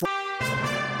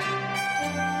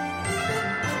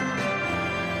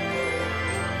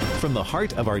From the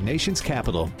heart of our nation's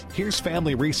capital, here's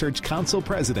Family Research Council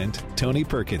President Tony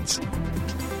Perkins.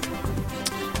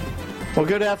 Well,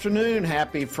 good afternoon.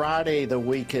 Happy Friday. The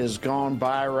week has gone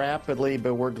by rapidly,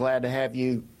 but we're glad to have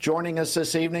you joining us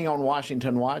this evening on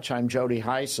Washington Watch. I'm Jody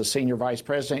Heiss, the Senior Vice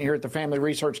President here at the Family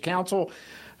Research Council.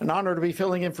 An honor to be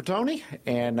filling in for Tony,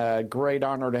 and a great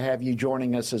honor to have you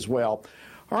joining us as well.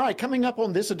 All right, coming up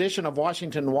on this edition of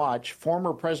Washington Watch,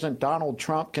 former President Donald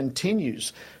Trump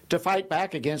continues to fight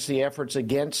back against the efforts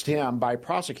against him by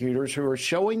prosecutors who are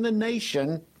showing the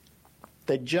nation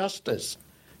that justice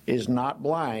is not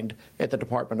blind at the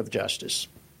Department of Justice.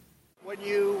 When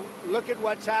you look at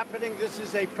what's happening, this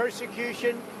is a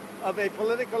persecution of a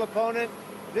political opponent.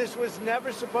 This was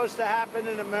never supposed to happen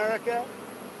in America.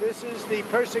 This is the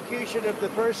persecution of the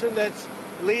person that's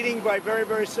leading by very,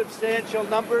 very substantial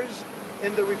numbers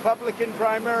in the Republican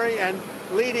primary and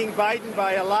leading Biden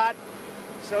by a lot.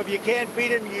 So if you can't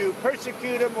beat him, you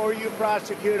persecute him or you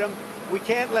prosecute him. We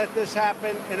can't let this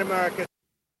happen in America.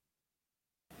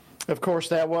 Of course,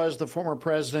 that was the former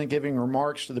president giving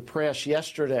remarks to the press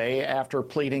yesterday after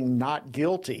pleading not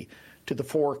guilty to the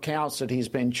 4 counts that he's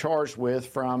been charged with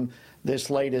from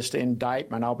this latest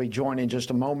indictment. I'll be joined in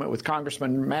just a moment with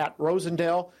Congressman Matt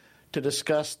Rosendale to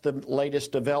discuss the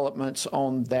latest developments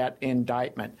on that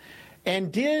indictment.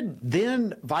 And did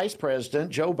then Vice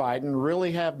President Joe Biden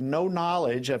really have no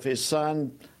knowledge of his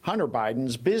son Hunter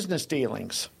Biden's business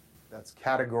dealings? That's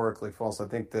categorically false. I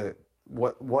think that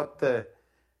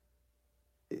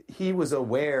he was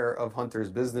aware of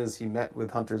Hunter's business. He met with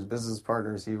Hunter's business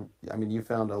partners. You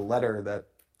found a letter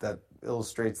that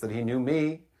illustrates that he knew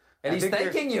me. And he's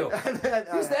thanking you.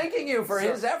 He's thanking you for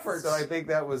his efforts. So I think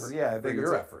that was, I think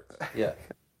your efforts. Yeah.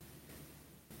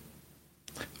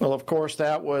 Well, of course,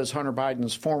 that was Hunter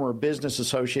Biden's former business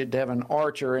associate, Devin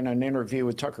Archer, in an interview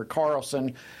with Tucker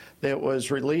Carlson that was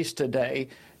released today.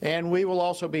 And we will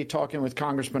also be talking with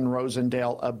Congressman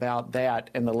Rosendale about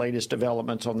that and the latest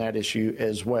developments on that issue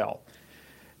as well.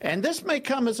 And this may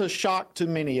come as a shock to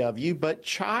many of you, but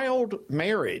child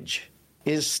marriage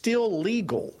is still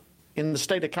legal in the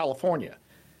state of California.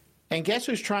 And guess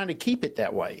who's trying to keep it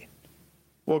that way?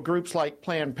 Well, groups like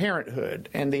Planned Parenthood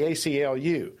and the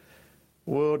ACLU.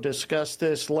 We'll discuss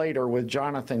this later with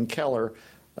Jonathan Keller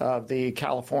of the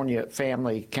California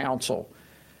Family Council.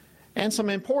 And some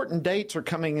important dates are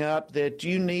coming up that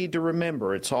you need to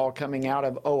remember. It's all coming out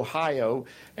of Ohio.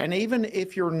 And even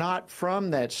if you're not from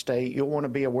that state, you'll want to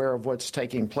be aware of what's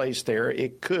taking place there.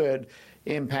 It could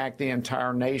impact the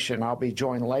entire nation. I'll be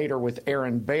joined later with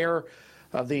Aaron Baer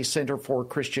of the Center for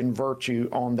Christian Virtue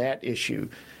on that issue.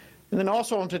 And then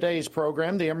also on today's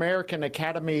program, the American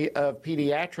Academy of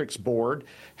Pediatrics Board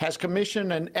has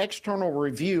commissioned an external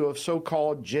review of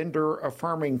so-called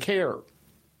gender-affirming care.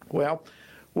 Well,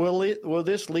 will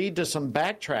this lead to some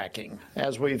backtracking,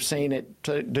 as we've seen it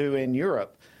do in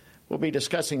Europe? We'll be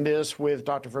discussing this with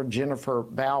Dr. Jennifer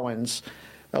Bauwens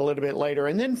a little bit later.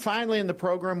 And then finally in the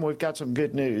program, we've got some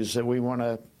good news that we want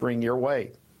to bring your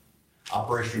way.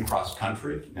 Operation Cross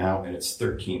Country, now in its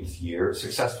 13th year,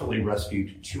 successfully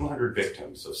rescued 200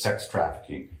 victims of sex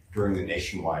trafficking during the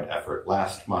nationwide effort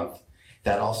last month.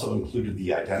 That also included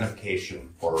the identification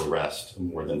or arrest of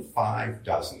more than 6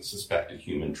 suspected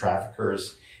human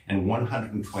traffickers and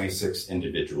 126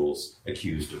 individuals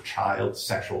accused of child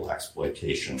sexual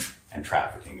exploitation and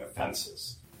trafficking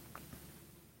offenses.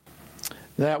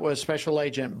 That was Special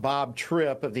Agent Bob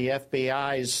Tripp of the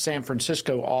FBI's San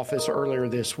Francisco office earlier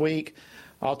this week.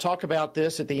 I'll talk about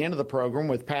this at the end of the program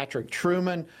with Patrick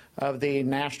Trueman of the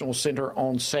National Center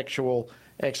on Sexual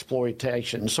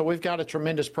Exploitation. So we've got a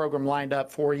tremendous program lined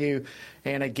up for you.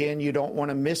 And again, you don't want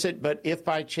to miss it. But if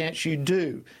by chance you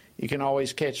do, you can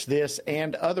always catch this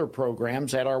and other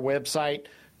programs at our website,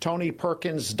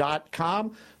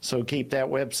 TonyPerkins.com. So keep that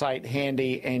website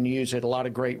handy and use it. A lot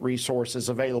of great resources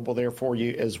available there for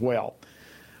you as well.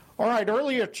 All right,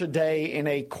 earlier today in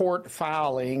a court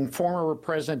filing, former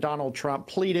President Donald Trump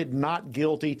pleaded not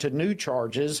guilty to new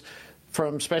charges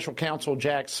from Special Counsel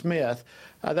Jack Smith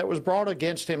that was brought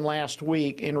against him last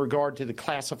week in regard to the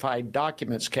classified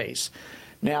documents case.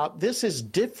 Now, this is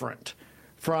different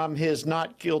from his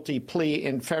not guilty plea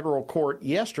in federal court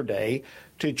yesterday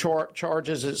to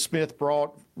charges that Smith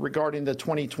brought regarding the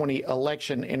 2020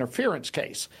 election interference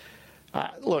case.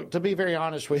 Look, to be very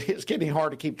honest with you, it's getting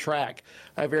hard to keep track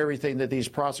of everything that these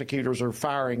prosecutors are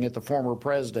firing at the former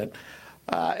president,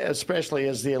 especially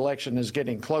as the election is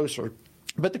getting closer.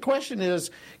 But the question is,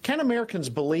 can Americans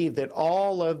believe that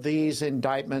all of these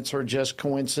indictments are just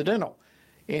coincidental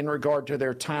in regard to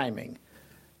their timing?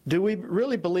 Do we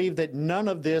really believe that none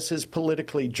of this is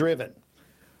politically driven?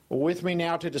 With me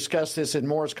now to discuss this and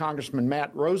more is Congressman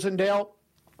Matt Rosendale.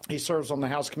 He serves on the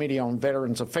House Committee on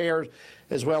Veterans Affairs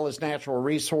as well as Natural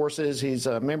Resources. He's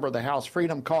a member of the House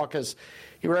Freedom Caucus.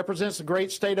 He represents the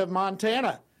great state of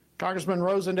Montana. Congressman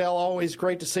Rosendale, always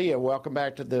great to see you. Welcome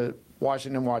back to the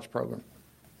Washington Watch program.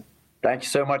 Thank you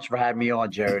so much for having me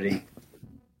on, Jody.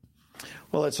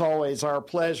 Well, it's always our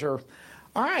pleasure.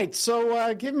 All right,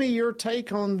 so give me your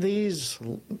take on these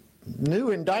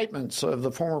new indictments of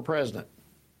the former president.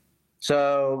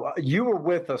 So you were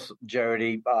with us,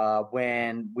 Jody,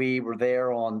 when we were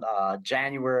there on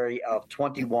January of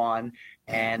 21,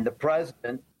 and the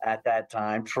president at that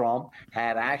time, Trump,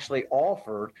 had actually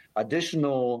offered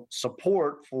additional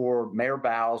support for Mayor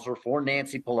Bowser, for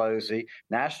Nancy Pelosi,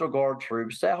 National Guard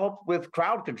troops to help with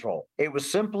crowd control. It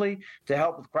was simply to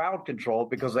help with crowd control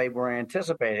because they were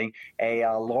anticipating a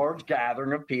large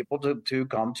gathering of people to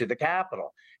come to the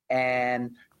Capitol.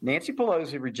 And Nancy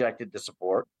Pelosi rejected the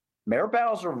support. Mayor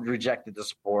Bowser rejected the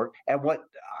support, and what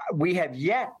we have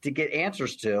yet to get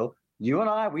answers to. You and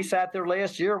I, we sat there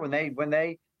last year when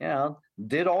they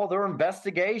did all their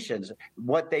investigations.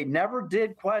 What they never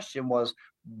did question was,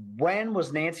 when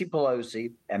was Nancy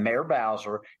Pelosi and Mayor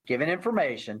Bowser given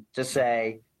information to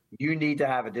say you need to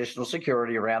have additional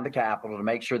security around the Capitol to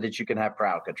make sure that you can have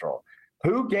crowd control?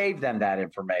 Who gave them that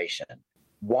information?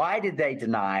 Why did they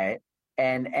deny it?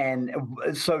 And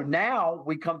so now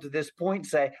we come to this point and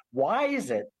say, why is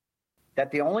it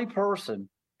that the only person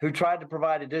who tried to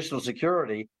provide additional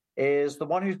security is the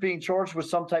one who's being charged with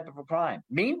some type of a crime?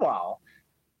 Meanwhile,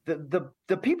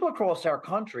 the people across our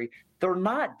country, they're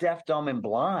not deaf, dumb, and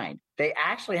blind. They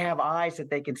actually have eyes that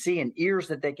they can see and ears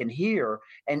that they can hear.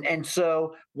 And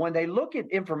so when they look at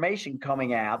information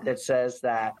coming out that says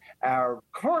that our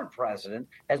current president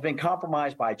has been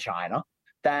compromised by China,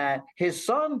 that his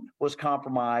son was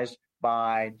compromised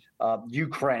by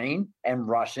Ukraine and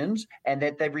Russians, and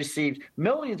that they've received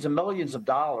millions and millions of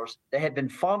dollars that had been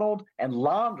funneled and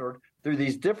laundered through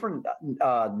these different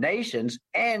nations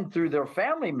and through their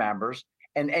family members.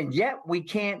 And yet we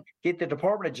can't get the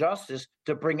Department of Justice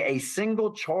to bring a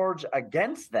single charge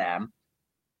against them.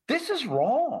 This is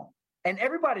wrong. And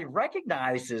everybody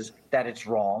recognizes that it's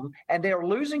wrong, and they're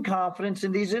losing confidence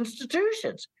in these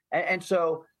institutions. And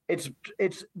so it's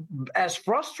as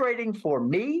frustrating for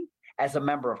me as a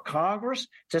member of Congress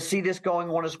to see this going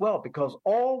on as well, because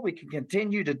all we can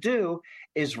continue to do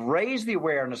is raise the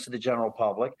awareness of the general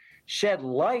public, shed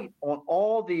light on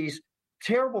all these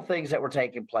terrible things that were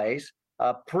taking place,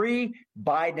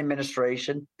 pre-Biden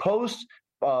administration,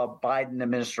 post-Biden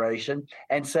administration,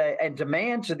 and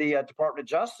demand to the Department of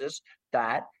Justice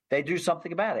that they do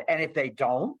something about it. And if they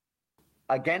don't,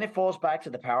 again, it falls back to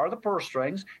the power of the purse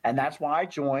strings, and that's why I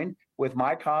joined with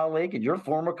my colleague and your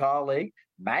former colleague,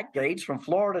 Matt Gaetz from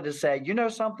Florida, to say, you know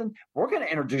something, we're going to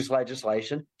introduce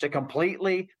legislation to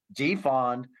completely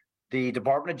defund the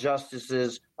Department of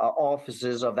Justice's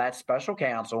offices of that special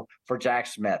counsel for Jack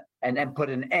Smith and put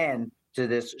an end to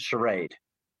this charade.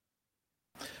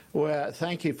 Well,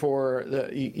 thank you for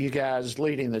you guys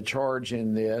leading the charge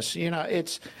in this. You know,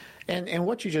 it's and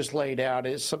what you just laid out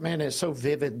is, man, it's so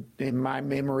vivid in my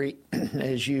memory,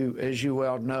 as you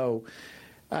well know.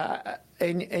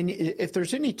 And if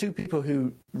there's any two people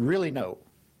who really know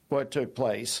what took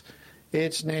place,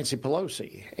 it's Nancy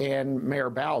Pelosi and Mayor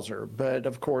Bowser. But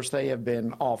of course, they have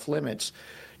been off limits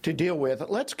to deal with.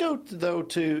 Let's go though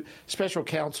to Special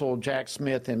Counsel Jack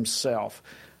Smith himself.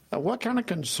 What kind of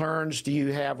concerns do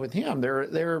you have with him? There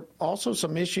are also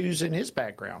some issues in his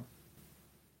background.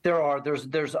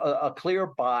 There's a clear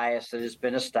bias that has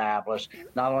been established,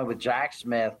 not only with Jack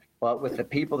Smith, but with the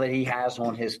people that he has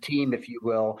on his team, if you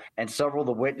will, and several of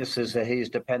the witnesses that he's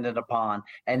dependent upon.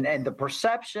 And the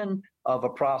perception of a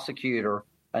prosecutor,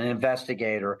 an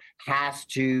investigator, has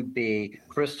to be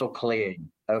crystal clear,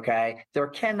 okay? There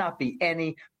cannot be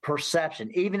any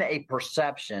perception, even a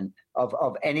perception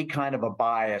of any kind of a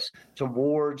bias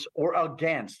towards or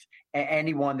against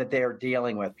anyone that they're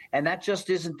dealing with. And that just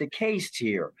isn't the case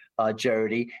here,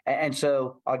 Jody. And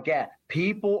so, again,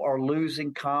 people are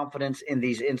losing confidence in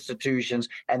these institutions,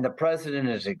 and the president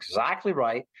is exactly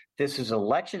right. This is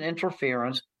election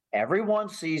interference. Everyone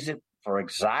sees it for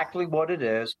exactly what it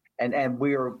is, and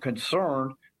we are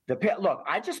concerned. Look,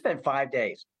 I just spent 5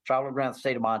 days traveling around the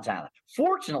state of Montana.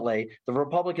 Fortunately, the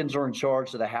Republicans are in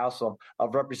charge of the House of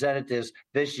Representatives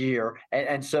this year.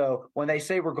 And so when they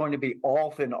say we're going to be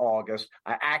off in August,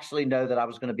 I actually know that I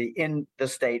was going to be in the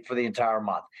state for the entire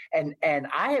month. And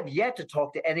I have yet to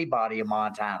talk to anybody in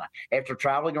Montana after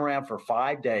traveling around for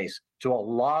 5 days to a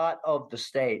lot of the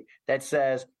state that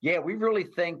says, yeah, we really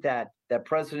think that that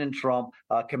President Trump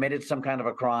committed some kind of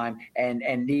a crime and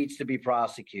needs to be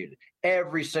prosecuted.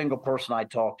 Every single person I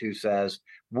talk to says,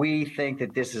 we think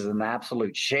that this is an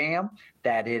absolute sham,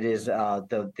 that it is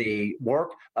the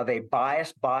work of a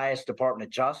biased Department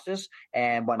of Justice.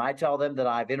 And when I tell them that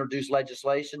I've introduced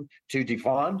legislation to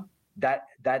defund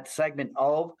that segment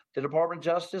of the Department of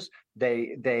Justice,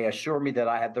 they assure me that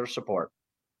I have their support.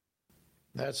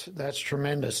 That's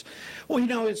tremendous. Well, you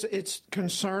know, it's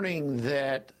concerning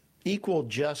that equal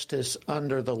justice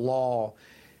under the law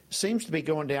seems to be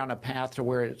going down a path to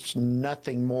where it's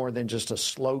nothing more than just a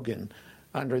slogan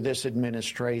under this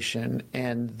administration.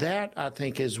 And that, I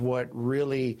think, is what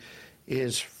really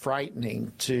is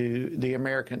frightening to the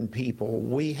American people.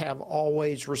 We have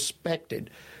always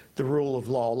respected the rule of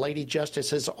law. Lady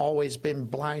Justice has always been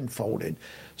blindfolded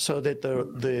so that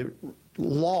the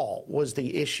law was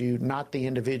the issue, not the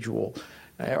individual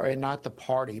and not the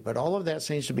party. But all of that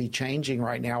seems to be changing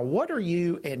right now. What are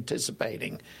you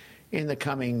anticipating in the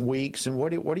coming weeks, and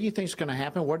what do you think is going to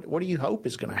happen? What do you hope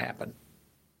is going to happen?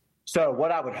 So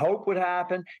what I would hope would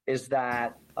happen is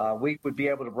that we would be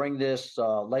able to bring this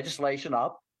legislation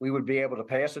up. We would be able to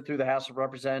pass it through the House of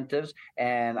Representatives,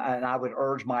 and I would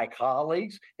urge my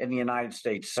colleagues in the United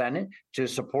States Senate to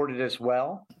support it as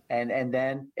well. And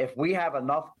then if we have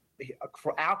enough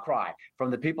outcry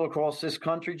from the people across this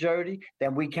country, Jody,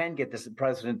 then we can get this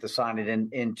president to sign it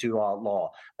into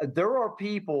law. There are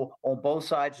people on both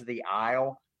sides of the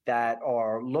aisle that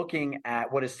are looking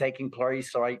at what is taking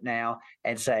place right now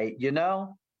and say, you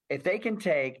know, if they can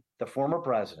take the former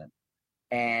president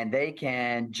and they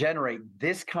can generate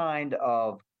this kind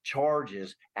of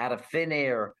charges out of thin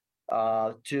air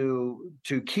to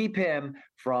keep him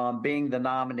from being the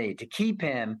nominee, to keep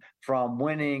him from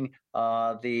winning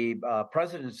the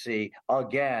presidency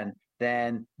again,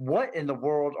 then what in the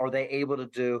world are they able to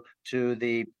do to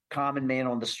the common man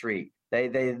on the street?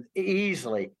 They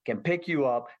easily can pick you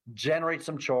up, generate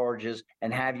some charges,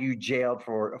 and have you jailed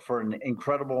for an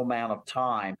incredible amount of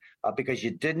time because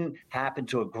you didn't happen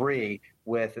to agree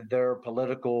with their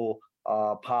political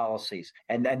policies.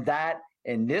 And that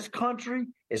in this country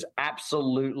is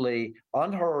absolutely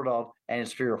unheard of, and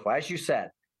it's fearful. As you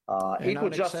said, equal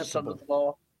justice under the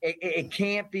law, it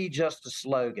can't be just a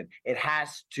slogan. It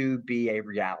has to be a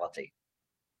reality.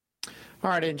 All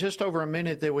right, in just over a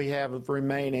minute that we have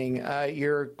remaining,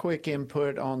 your quick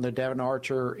input on the Devin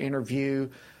Archer interview.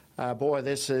 Boy,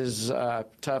 this is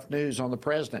tough news on the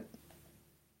president.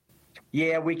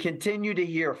 Yeah, we continue to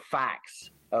hear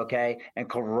facts, okay, and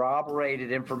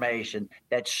corroborated information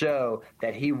that show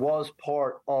that he was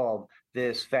part of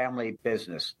this family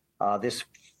business, this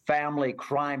family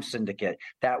crime syndicate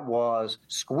that was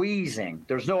squeezing,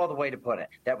 there's no other way to put it,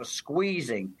 that was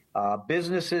squeezing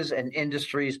businesses and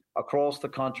industries across the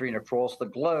country and across the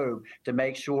globe to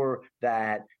make sure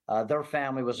that their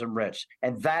family was enriched.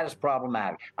 And that is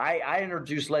problematic. I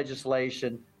introduced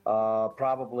legislation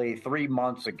probably 3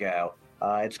 months ago.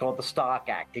 It's called the Stock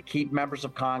Act, to keep members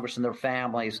of Congress and their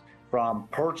families from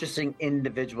purchasing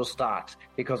individual stocks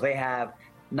because they have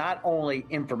not only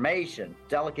information,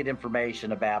 delicate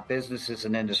information about businesses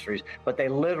and industries, but they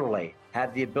literally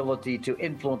have the ability to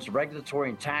influence the regulatory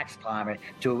and tax climate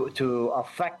to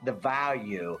affect the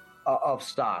value of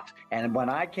stocks. And when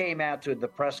I came out to the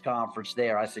press conference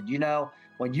there, I said, you know,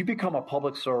 when you become a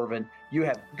public servant, you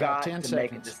have got to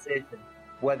make a decision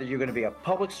whether you're going to be a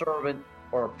public servant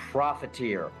or a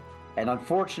profiteer. And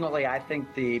unfortunately, I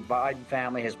think the Biden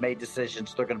family has made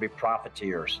decisions they're going to be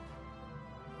profiteers.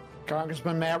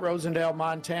 Congressman Matt Rosendale,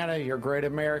 Montana, you're a great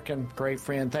American, great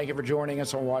friend. Thank you for joining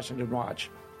us on Washington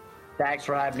Watch. Thanks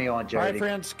for having me on, Jody. All right,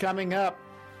 friends, coming up,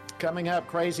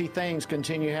 crazy things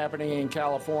continue happening in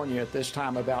California at this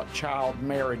time about child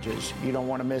marriages. You don't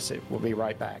want to miss it. We'll be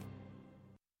right back.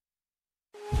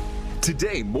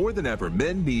 Today, more than ever,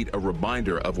 men need a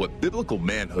reminder of what biblical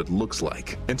manhood looks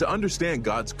like and to understand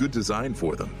God's good design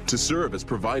for them, to serve as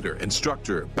provider,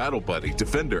 instructor, battle buddy,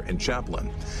 defender, and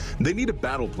chaplain. They need a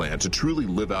battle plan to truly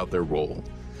live out their role.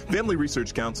 Family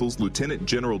Research Council's Lieutenant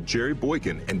General Jerry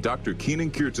Boykin and Dr.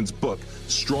 Keenan Kirtan's book,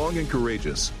 Strong and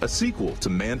Courageous, a sequel to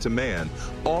Man,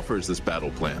 offers this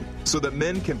battle plan so that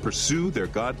men can pursue their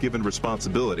God-given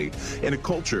responsibility in a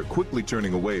culture quickly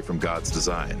turning away from God's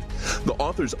design. The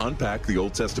authors unpack the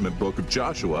Old Testament book of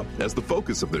Joshua as the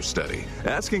focus of their study,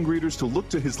 asking readers to look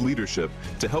to his leadership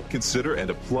to help consider and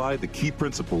apply the key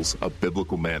principles of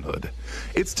biblical manhood.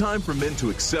 It's time for men to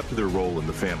accept their role in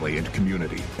the family and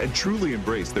community and truly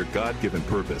embrace their God-given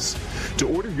purpose. To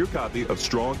order your copy of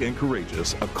Strong and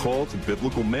Courageous, A Call to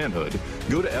Biblical Manhood,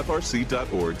 go to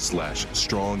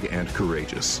frc.org/strong and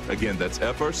courageous. Again, that's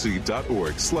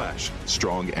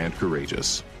frc.org/strong and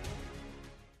courageous.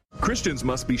 Christians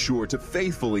must be sure to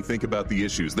faithfully think about the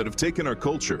issues that have taken our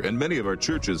culture and many of our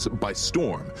churches by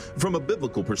storm from a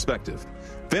biblical perspective.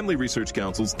 Family Research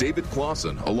Council's David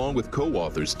Clausen, along with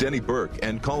co-authors Denny Burke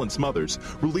and Colin Smothers,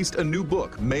 released a new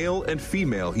book, Male and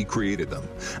Female, He Created Them,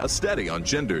 a study on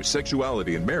gender,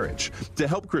 sexuality, and marriage to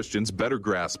help Christians better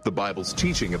grasp the Bible's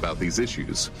teaching about these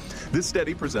issues. This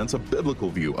study presents a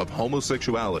biblical view of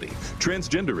homosexuality,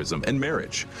 transgenderism, and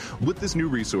marriage. With this new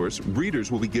resource,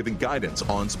 readers will be given guidance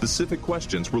on specific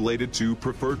questions related to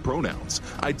preferred pronouns,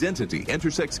 identity,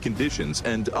 intersex conditions,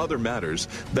 and other matters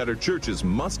that our churches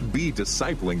must be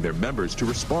discipling their members to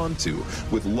respond to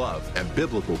with love and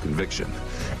biblical conviction.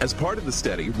 As part of the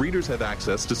study, readers have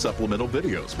access to supplemental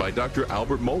videos by Dr.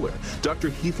 Albert Mohler, Dr.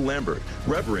 Heath Lambert,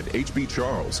 Reverend H.B.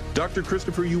 Charles, Dr.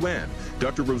 Christopher Yuan,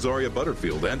 Dr. Rosaria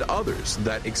Butterfield, and others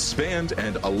that expand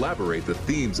and elaborate the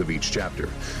themes of each chapter.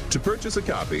 To purchase a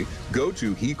copy, go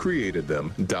to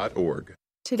hecreatedthem.org.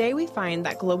 Today we find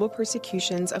that global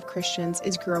persecutions of Christians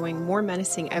is growing more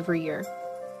menacing every year.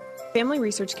 Family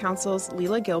Research Council's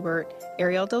Leela Gilbert,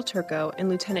 Ariel Del Turco, and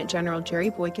Lieutenant General Jerry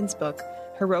Boykin's book,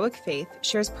 Heroic Faith,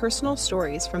 shares personal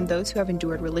stories from those who have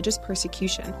endured religious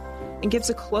persecution and gives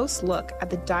a close look at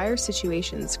the dire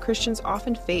situations Christians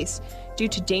often face due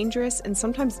to dangerous and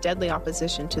sometimes deadly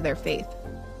opposition to their faith.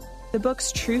 The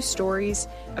book's true stories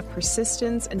of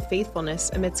persistence and faithfulness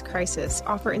amidst crisis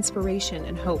offer inspiration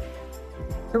and hope.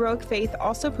 Heroic Faith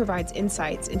also provides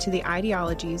insights into the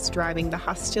ideologies driving the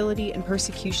hostility and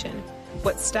persecution,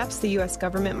 what steps the U.S.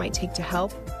 government might take to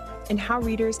help, and how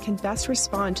readers can best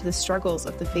respond to the struggles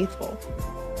of the faithful.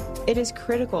 It is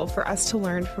critical for us to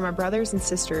learn from our brothers and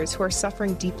sisters who are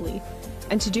suffering deeply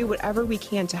and to do whatever we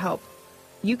can to help.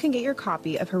 You can get your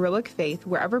copy of Heroic Faith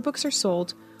wherever books are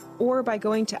sold or by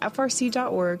going to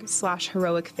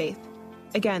frc.org/heroicfaith.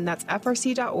 Again, that's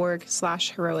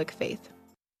frc.org/heroicfaith.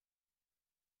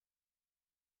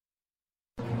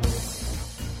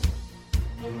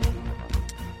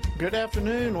 Good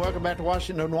afternoon. Welcome back to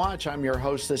Washington Watch. I'm your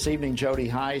host this evening, Jody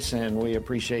Heiss, and we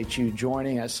appreciate you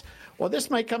joining us. Well, this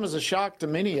may come as a shock to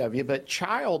many of you, but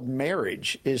child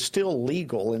marriage is still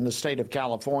legal in the state of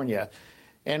California.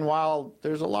 And while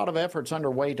there's a lot of efforts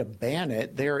underway to ban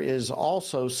it, there is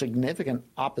also significant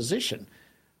opposition.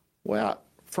 Well,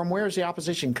 from where is the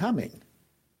opposition coming?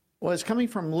 Well, it's coming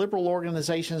from liberal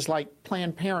organizations like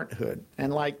Planned Parenthood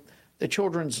and like the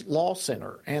Children's Law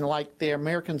Center and like the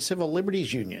American Civil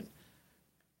Liberties Union.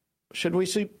 Should we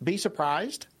be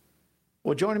surprised?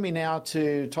 Well, joining me now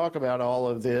to talk about all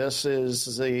of this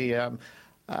is the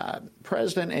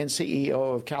President and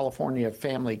CEO of California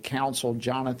Family Council,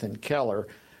 Jonathan Keller.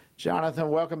 Jonathan,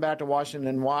 welcome back to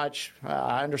Washington Watch.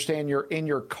 I understand you're in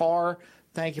your car.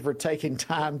 Thank you for taking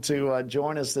time to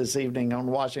join us this evening on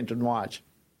Washington Watch.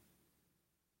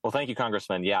 Well, thank you,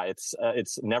 Congressman. Yeah, it's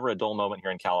never a dull moment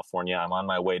here in California. I'm on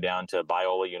my way down to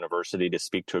Biola University to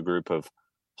speak to a group of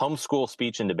homeschool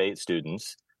speech and debate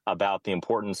students about the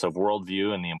importance of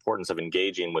worldview and the importance of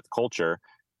engaging with culture.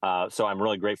 So I'm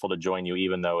really grateful to join you,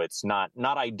 even though it's not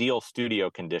ideal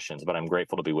studio conditions, but I'm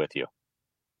grateful to be with you.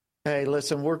 Hey,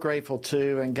 listen, we're grateful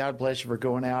too, and God bless you for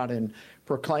going out and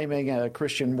proclaiming a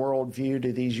Christian worldview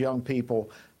to these young people.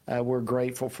 We're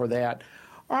grateful for that.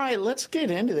 All right, let's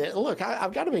get into it. Look,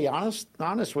 I've got to be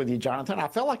honest with you, Jonathan. I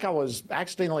felt like I was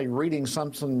accidentally reading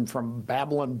something from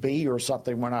Babylon Bee or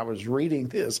something when I was reading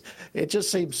this. It just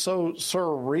seems so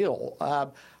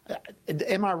surreal.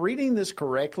 Am I reading this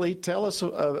correctly? Tell us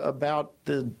about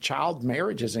the child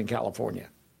marriages in California.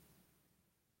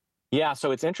 Yeah,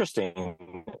 so it's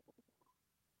interesting.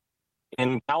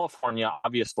 In California,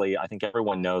 obviously, I think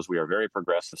everyone knows we are a very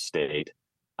progressive state.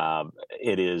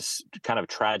 It is kind of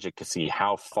tragic to see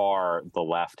how far the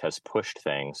left has pushed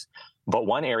things. But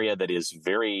one area that is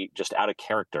very just out of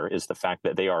character is the fact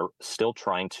that they are still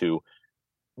trying to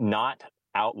not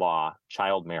outlaw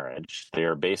child marriage. They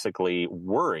are basically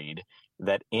worried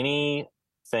that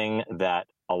anything that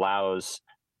allows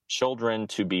children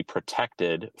to be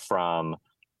protected from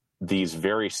these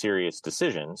very serious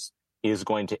decisions is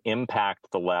going to impact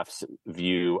the left's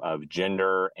view of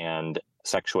gender and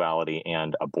sexuality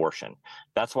and abortion.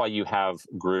 That's why you have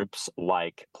groups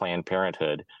like Planned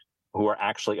Parenthood who are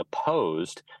actually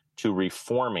opposed to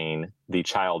reforming the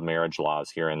child marriage laws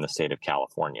here in the state of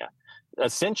California.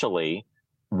 Essentially,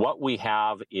 what we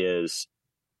have is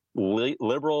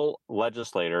liberal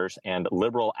legislators and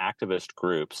liberal activist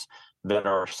groups that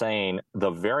are saying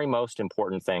the very most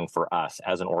important thing for us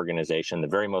as an organization, the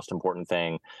very most important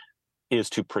thing is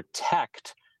to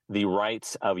protect the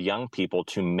rights of young people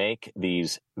to make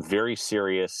these very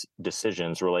serious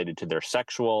decisions related to their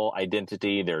sexual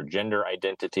identity, their gender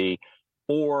identity,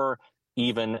 or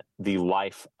even the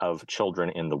life of children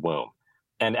in the womb.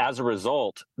 And as a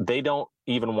result, they don't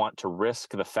even want to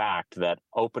risk the fact that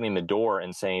opening the door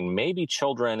and saying maybe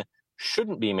children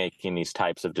shouldn't be making these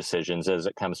types of decisions as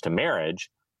it comes to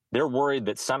marriage. They're worried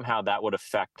that somehow that would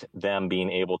affect them being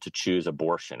able to choose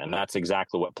abortion. And that's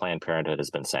exactly what Planned Parenthood has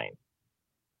been saying.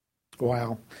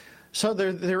 Wow. So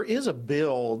there is a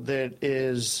bill that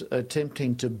is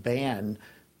attempting to ban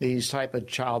these type of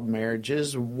child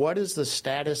marriages. What is the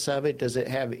status of it? Does it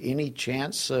have any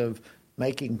chance of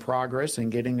making progress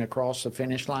and getting across the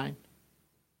finish line?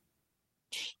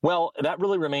 Well, that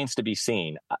really remains to be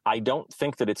seen. I don't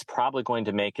think that it's probably going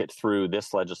to make it through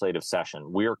this legislative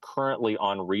session. We are currently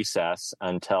on recess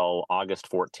until August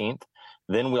 14th.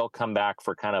 Then we'll come back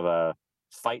for kind of a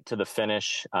fight to the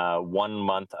finish, 1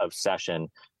 month of session.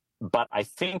 But I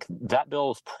think that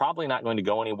bill is probably not going to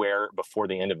go anywhere before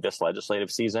the end of this legislative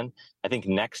season. I think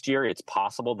next year it's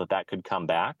possible that that could come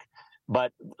back.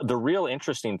 But the real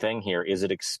interesting thing here is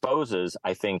it exposes,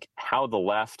 I think, how the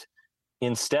left,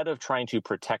 instead of trying to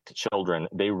protect children,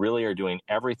 they really are doing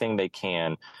everything they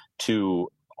can to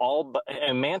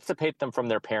emancipate them from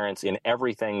their parents in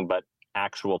everything but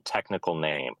actual technical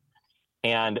name.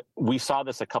 And we saw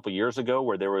this a couple years ago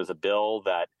where there was a bill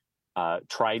that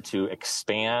tried to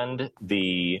expand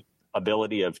the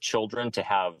ability of children to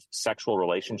have sexual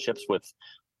relationships with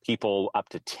people up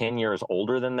to 10 years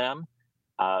older than them,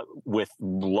 with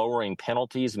lowering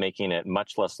penalties, making it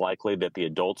much less likely that the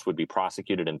adults would be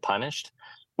prosecuted and punished.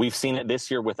 We've seen it this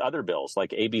year with other bills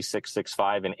like AB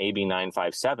 665 and AB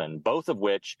 957, both of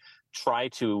which try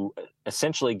to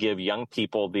essentially give young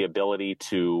people the ability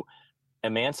to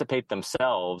emancipate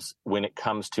themselves when it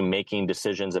comes to making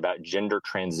decisions about gender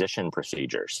transition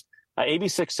procedures. AB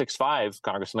 665,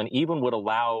 Congressman, even would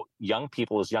allow young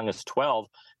people as young as 12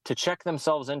 to check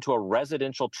themselves into a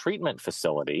residential treatment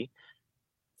facility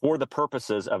for the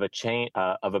purposes of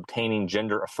obtaining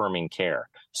gender-affirming care.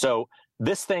 So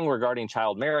this thing regarding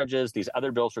child marriages, these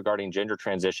other bills regarding gender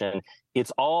transition,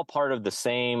 it's all part of the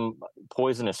same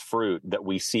poisonous fruit that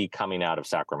we see coming out of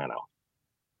Sacramento.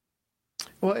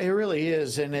 Well, it really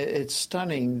is, and it's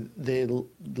stunning the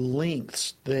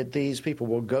lengths that these people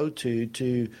will go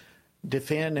to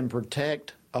defend and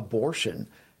protect abortion.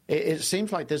 It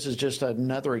seems like this is just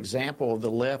another example of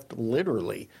the left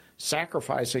literally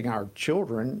sacrificing our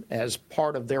children as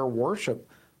part of their worship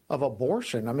of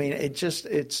abortion. I mean, it's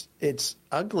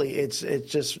ugly. It's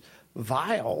just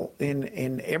vile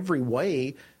in every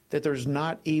way that there's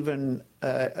not even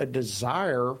a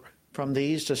desire from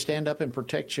these to stand up and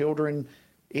protect children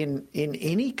in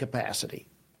any capacity.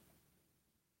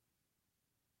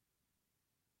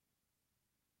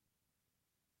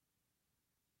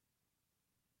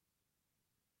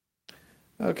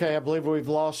 Okay, I believe we've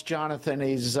lost Jonathan.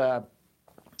 He's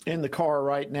in the car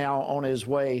right now on his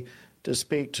way to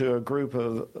speak to a group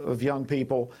of young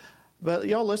people. But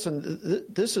y'all listen,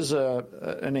 this is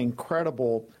an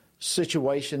incredible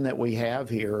situation that we have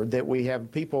here, that we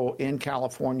have people in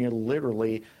California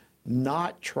literally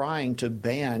not trying to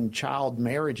ban child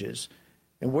marriages.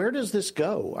 And where does this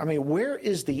go? I mean, where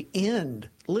is the end,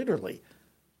 literally,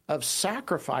 of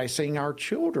sacrificing our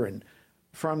children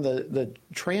from the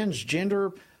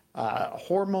transgender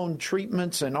hormone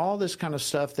treatments and all this kind of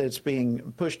stuff that's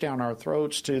being pushed down our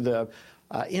throats, to the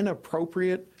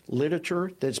inappropriate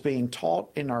literature that's being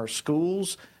taught in our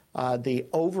schools, the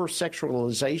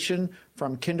over-sexualization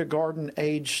from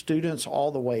kindergarten-age students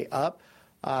all the way up?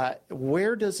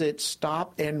 Where does it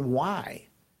stop and why?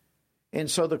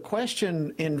 And so the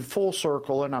question in full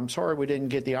circle, and I'm sorry we didn't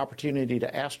get the opportunity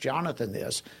to ask Jonathan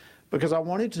this, because I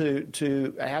wanted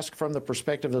to ask from the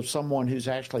perspective of someone who's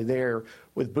actually there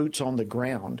with boots on the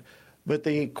ground. But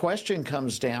the question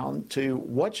comes down to,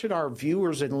 what should our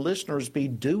viewers and listeners be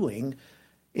doing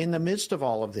in the midst of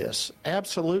all of this?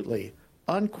 Absolutely,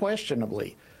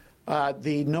 unquestionably.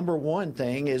 The number one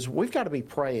thing is we've got to be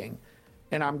praying.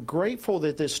 And I'm grateful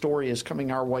that this story is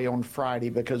coming our way on Friday,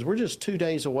 because we're just 2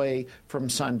 days away from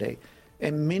Sunday.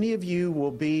 And many of you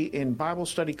will be in Bible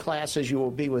study classes. You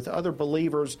will be with other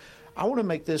believers. I want to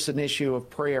make this an issue of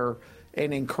prayer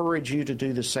and encourage you to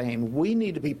do the same. We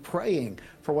need to be praying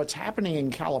for what's happening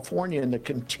in California and the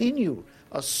continued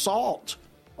assault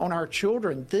on our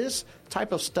children. This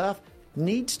type of stuff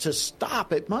needs to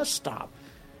stop. It must stop.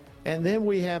 And then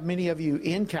we have many of you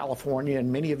in California,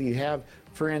 and many of you have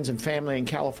friends and family in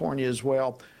California as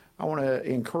well. I want to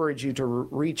encourage you to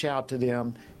reach out to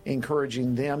them,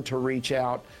 encouraging them to reach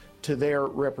out to their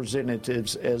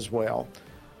representatives as well.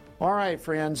 All right,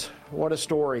 friends, what a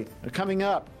story. Coming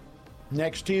up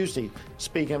next Tuesday,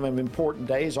 speaking of important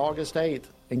days, August 8th,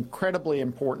 incredibly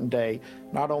important day,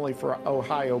 not only for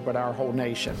Ohio, but our whole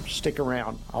nation. Stick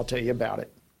around. I'll tell you about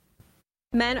it.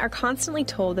 Men are constantly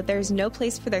told that there is no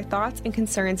place for their thoughts and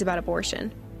concerns about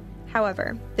abortion.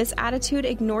 However, this attitude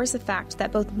ignores the fact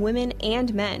that both women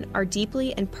and men are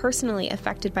deeply and personally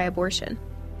affected by abortion.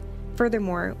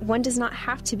 Furthermore, one does not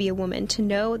have to be a woman to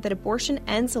know that abortion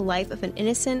ends the life of an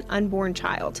innocent, unborn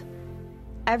child.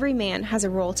 Every man has a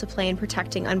role to play in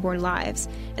protecting unborn lives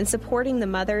and supporting the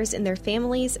mothers in their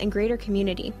families and greater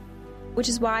community, which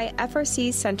is why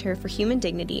FRC's Center for Human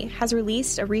Dignity has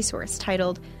released a resource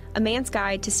titled A Man's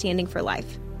Guide to Standing for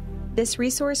Life. This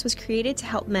resource was created to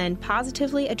help men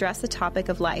positively address the topic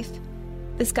of life.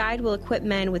 This guide will equip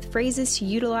men with phrases to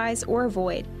utilize or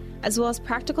avoid, as well as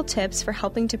practical tips for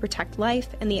helping to protect life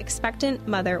and the expectant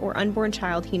mother or unborn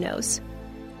child he knows.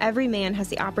 Every man has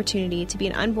the opportunity to be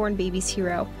an unborn baby's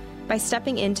hero by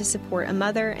stepping in to support a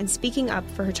mother and speaking up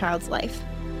for her child's life.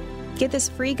 Get this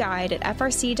free guide at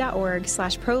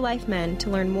frc.org/prolifemen to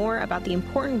learn more about the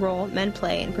important role men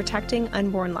play in protecting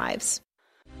unborn lives.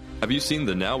 Have you seen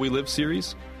the Now We Live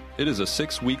series? It is a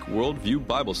 6-week worldview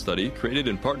Bible study created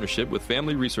in partnership with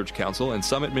Family Research Council and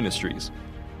Summit Ministries.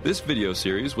 This video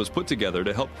series was put together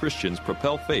to help Christians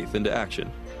propel faith into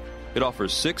action. It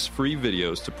offers 6 free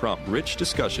videos to prompt rich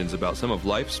discussions about some of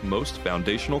life's most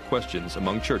foundational questions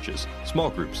among churches, small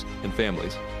groups, and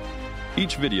families.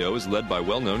 Each video is led by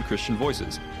well-known Christian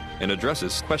voices and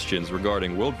addresses questions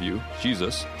regarding worldview,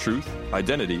 Jesus, truth,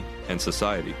 identity, and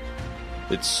society.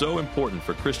 It's so important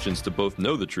for Christians to both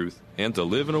know the truth and to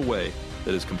live in a way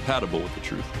that is compatible with the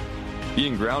truth.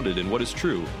 Being grounded in what is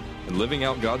true and living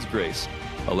out God's grace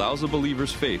allows a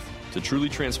believer's faith to truly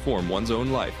transform one's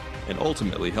own life and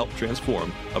ultimately help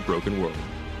transform a broken world.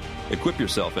 Equip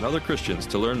yourself and other Christians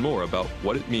to learn more about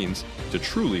what it means to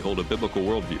truly hold a biblical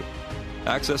worldview.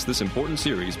 Access this important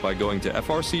series by going to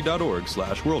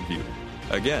frc.org/worldview.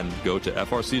 Again, go to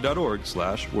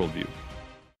frc.org/worldview.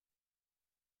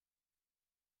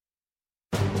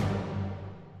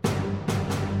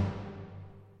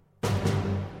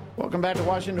 Welcome back to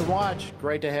Washington Watch.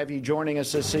 Great to have you joining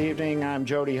us this evening. I'm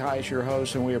Jody Heiss, your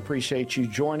host, and we appreciate you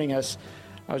joining us.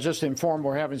 I was just informed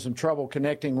we're having some trouble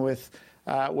connecting with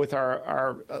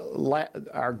our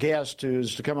guest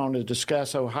who's to come on to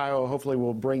discuss Ohio. Hopefully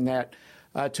we'll bring that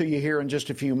to you here in just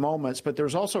a few moments. But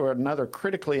there's also another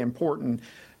critically important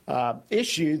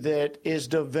issue that is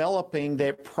developing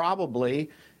that probably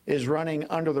is running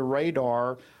under the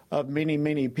radar of many,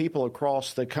 many people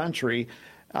across the country.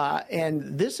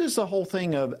 And this is the whole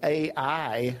thing of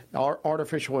AI,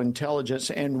 artificial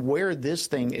intelligence, and where this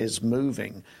thing is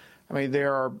moving. I mean,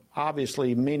 there are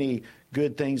obviously many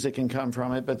good things that can come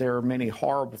from it, but there are many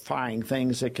horrifying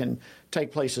things that can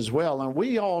take place as well. And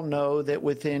we all know that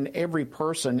within every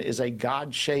person is a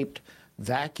God-shaped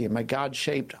vacuum, a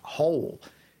God-shaped hole,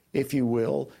 if you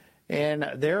will. And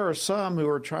there are some who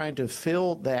are trying to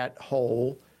fill that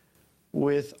hole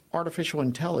with artificial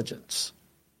intelligence.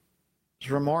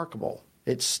 It's remarkable.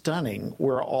 It's stunning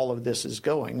where all of this is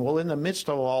going. Well, in the midst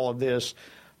of all of this,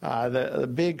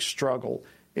 the big struggle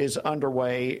is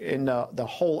underway in the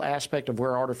whole aspect of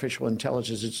where artificial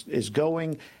intelligence is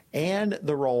going and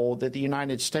the role that the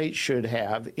United States should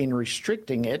have in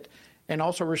restricting it and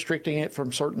also restricting it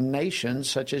from certain nations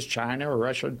such as China or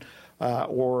Russia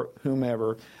or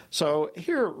whomever. So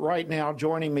here right now,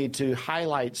 joining me to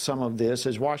highlight some of this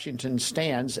is Washington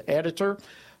Stand's editor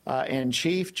and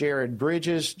Chief Jared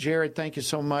Bridges. Jared, thank you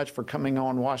so much for coming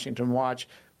on Washington Watch.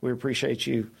 We appreciate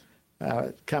you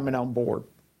coming on board.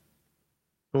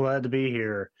 Glad to be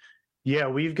here. Yeah,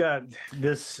 we've got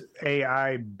this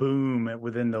AI boom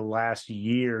within the last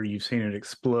year. You've seen it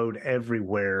explode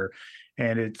everywhere,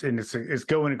 and it's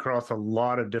going across a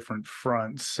lot of different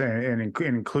fronts, and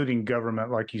including government,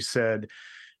 like you said.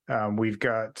 We've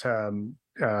got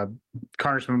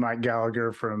Congressman Mike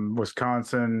Gallagher from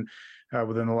Wisconsin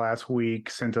within the last week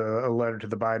sent a letter to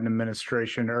the Biden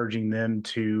administration urging them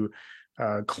to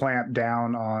clamp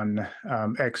down on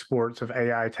exports of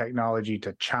AI technology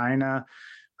to China.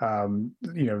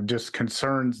 Just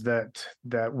concerns that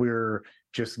we're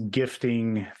just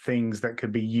gifting things that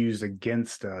could be used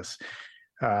against us.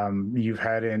 You've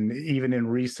had even in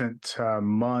recent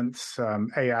months,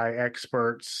 AI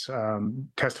experts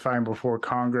testifying before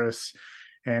Congress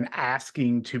and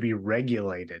asking to be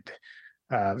regulated.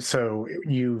 So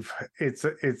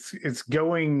it's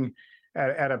going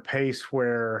at a pace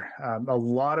where a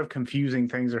lot of confusing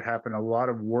things are happening. A lot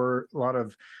of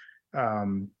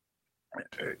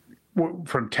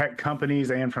from tech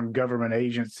companies and from government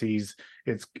agencies,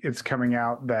 it's coming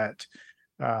out that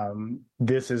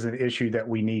this is an issue that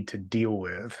we need to deal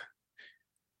with.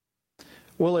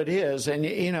 Well, it is. And,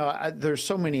 there's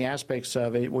so many aspects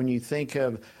of it. When you think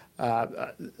of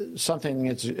something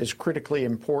as critically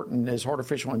important as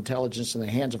artificial intelligence in the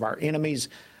hands of our enemies,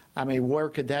 I mean, where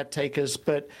could that take us?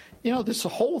 But, this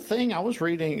whole thing, I was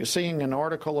seeing an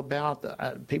article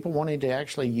about people wanting to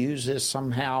actually use this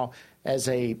somehow as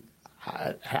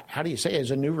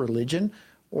as a new religion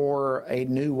or a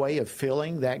new way of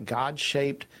filling that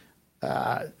God-shaped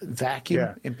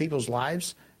vacuum in people's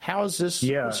lives. How is this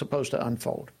supposed to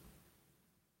unfold?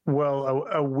 Well,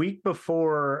 a week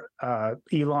before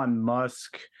Elon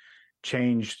Musk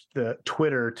changed the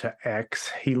Twitter to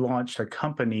X, he launched a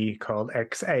company called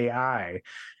XAI.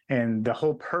 And the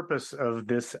whole purpose of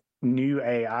this new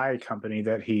AI company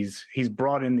that he's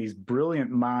brought in these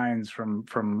brilliant minds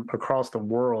from across the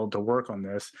world to work on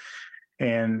this.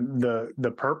 And the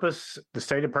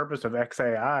stated purpose of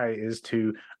XAI is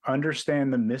to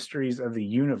understand the mysteries of the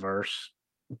universe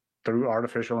through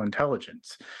artificial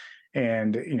intelligence.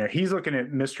 And, he's looking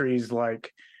at mysteries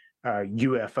like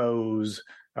UFOs,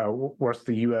 what's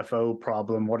the UFO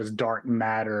problem, what is dark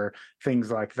matter, things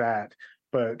like that.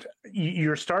 But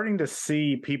you're starting to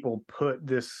see people put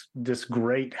this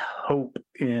great hope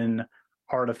in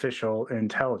artificial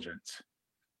intelligence.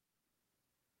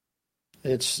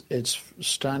 It's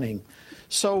stunning.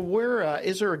 So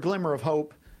is there a glimmer of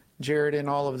hope, Jared, in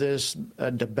all of this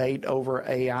debate over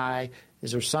AI?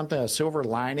 Is there a silver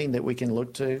lining that we can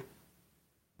look to?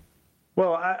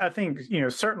 Well, I think,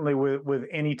 certainly with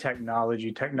any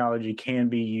technology can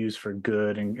be used for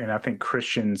good. And I think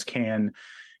Christians can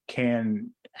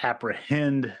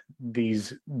apprehend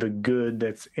the good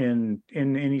that's in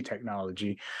any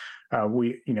technology.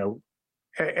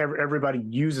 Everybody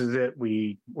uses it.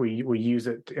 We use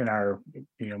it in our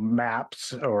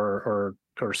maps or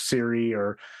Siri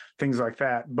or things like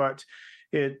that. But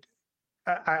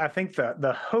I think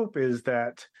the hope is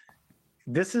that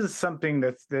this is something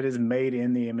that is made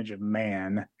in the image of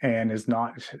man and is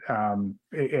not,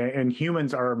 and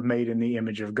humans are made in the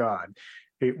image of God.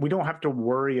 We don't have to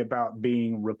worry about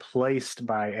being replaced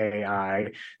by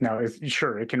AI. Now,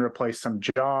 it can replace some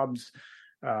jobs,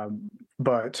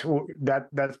 but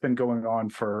that's been going on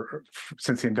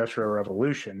since the Industrial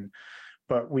Revolution.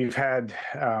 But we've had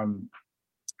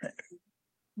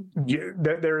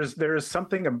there is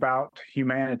something about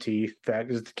humanity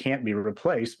that can't be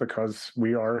replaced because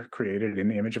we are created in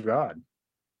the image of God.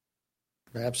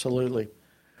 Absolutely.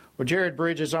 Well, Jared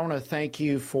Bridges, I want to thank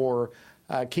you for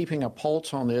keeping a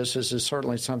pulse on this. This is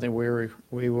certainly something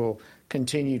we will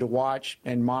continue to watch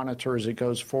and monitor as it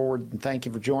goes forward. And thank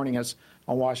you for joining us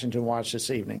on Washington Watch this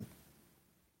evening.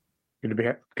 Good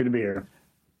to be here.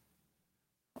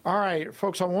 All right,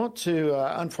 folks, I want to,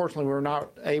 unfortunately, we're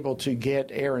not able to get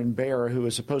Aaron Baer, who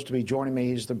is supposed to be joining me.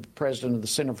 He's the president of the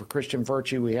Center for Christian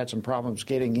Virtue. We had some problems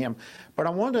getting him. But I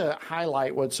want to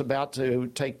highlight what's about to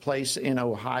take place in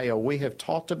Ohio. We have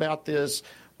talked about this.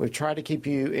 We've tried to keep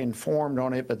you informed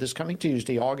on it. But this coming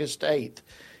Tuesday, August 8th,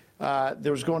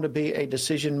 there's going to be a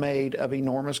decision made of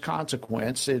enormous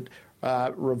consequence. It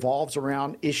revolves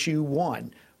around Issue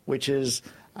 1, which is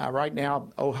right now,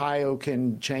 Ohio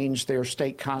can change their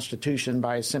state constitution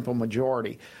by a simple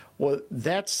majority. Well,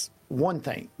 that's one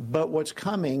thing. But what's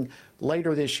coming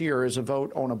later this year is a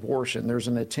vote on abortion. There's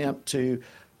an attempt to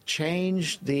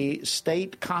change the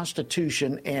state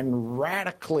constitution and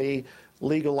radically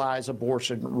legalize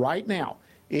abortion. Right now,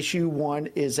 Issue 1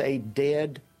 is a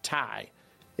dead tie.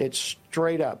 It's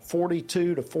straight up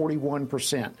 42 to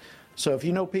 41%. So if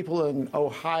you know people in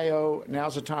Ohio,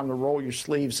 now's the time to roll your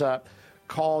sleeves up.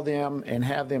 Call them and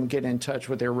have them get in touch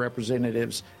with their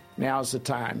representatives. Now's the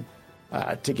time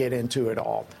to get into it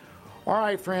all. All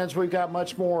right, friends, we've got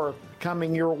much more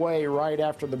coming your way right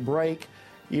after the break.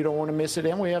 You don't want to miss it.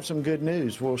 And we have some good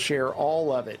news. We'll share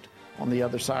all of it on the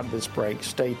other side of this break.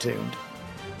 Stay tuned.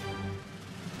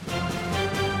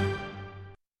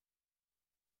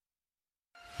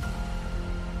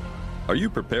 Are you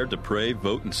prepared to pray,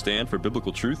 vote, and stand for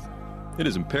biblical truth? It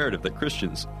is imperative that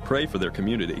Christians pray for their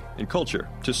community and culture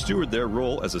to steward their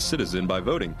role as a citizen by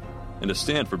voting and to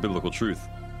stand for biblical truth.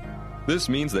 This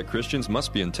means that Christians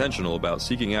must be intentional about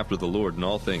seeking after the Lord in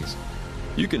all things.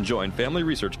 You can join Family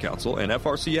Research Council and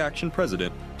FRC Action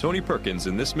President Tony Perkins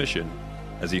in this mission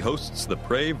as he hosts the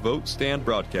Pray, Vote, Stand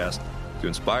broadcast to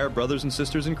inspire brothers and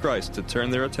sisters in Christ to turn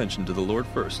their attention to the Lord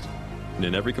first and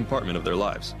in every compartment of their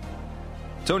lives.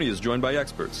 Tony is joined by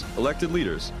experts, elected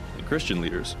leaders, and Christian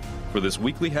leaders for this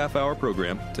weekly half-hour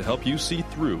program to help you see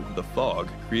through the fog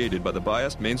created by the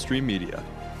biased mainstream media.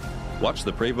 Watch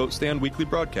the Pray, Vote, Stand weekly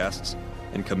broadcasts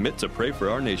and commit to pray for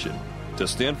our nation, to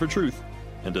stand for truth,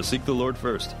 and to seek the Lord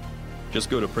first. Just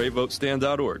go to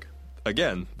PrayVoteStand.org.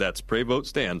 Again, that's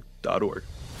PrayVoteStand.org.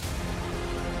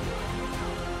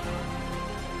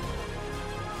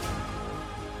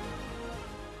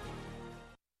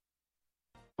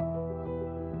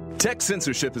 Tech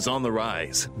censorship is on the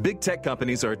rise. Big tech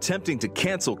companies are attempting to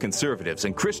cancel conservatives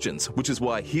and Christians, which is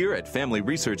why here at Family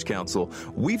Research Council,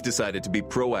 we've decided to be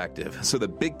proactive so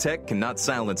that big tech cannot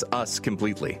silence us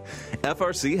completely.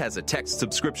 FRC has a text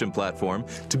subscription platform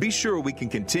to be sure we can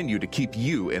continue to keep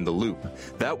you in the loop.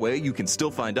 That way, you can still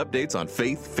find updates on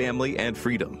faith, family, and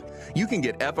freedom. You can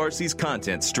get FRC's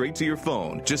content straight to your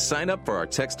phone. Just sign up for our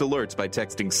text alerts by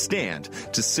texting STAND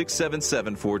to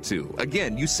 67742.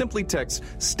 Again, you simply text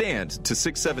STAND to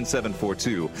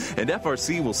 67742, and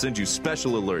FRC will send you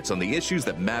special alerts on the issues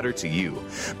that matter to you.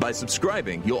 By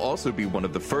subscribing, you'll also be one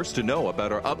of the first to know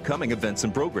about our upcoming events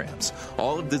and programs.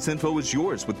 All of this info is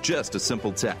yours with just a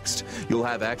simple text. You'll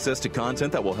have access to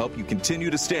content that will help you continue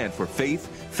to stand for faith,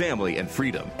 family, and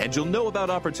freedom, and you'll know about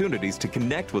opportunities to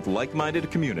connect with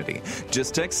like-minded community.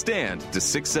 Just text STAND to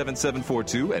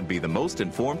 67742 and be the most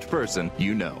informed person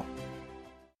you know.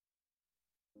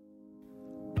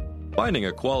 Finding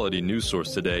a quality news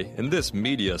source today in this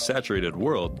media-saturated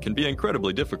world can be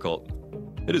incredibly difficult.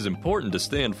 It is important to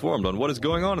stay informed on what is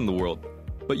going on in the world,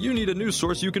 but you need a news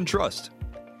source you can trust.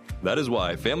 That is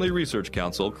why Family Research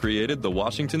Council created the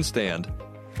Washington Stand,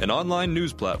 an online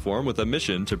news platform with a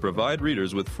mission to provide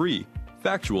readers with free,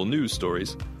 factual news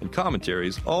stories and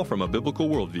commentaries, all from a biblical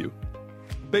worldview.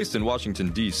 Based in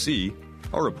Washington, D.C.,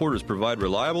 our reporters provide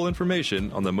reliable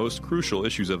information on the most crucial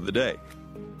issues of the day,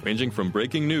 ranging from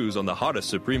breaking news on the hottest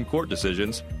Supreme Court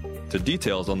decisions to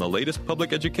details on the latest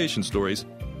public education stories,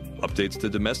 updates to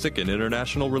domestic and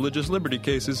international religious liberty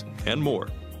cases, and more.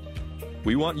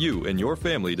 We want you and your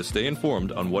family to stay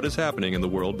informed on what is happening in the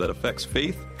world that affects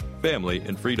faith, family,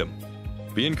 and freedom.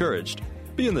 Be encouraged,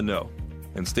 be in the know,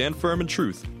 and stand firm in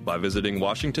truth by visiting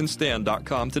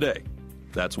WashingtonStand.com today.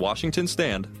 That's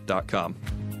WashingtonStand.com.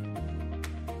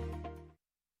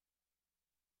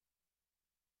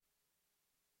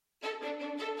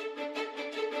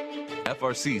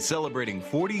 FRC celebrating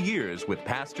 40 years with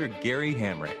Pastor Gary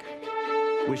Hamrick.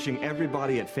 Wishing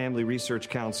everybody at Family Research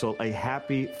Council a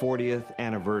happy 40th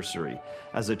anniversary.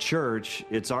 As a church,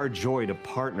 it's our joy to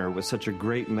partner with such a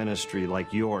great ministry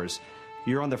like yours.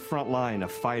 You're on the front line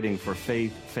of fighting for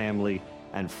faith, family,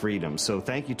 and freedom. So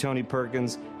thank you, Tony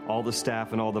Perkins, all the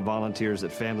staff and all the volunteers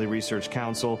at Family Research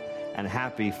Council, and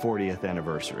happy 40th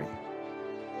anniversary.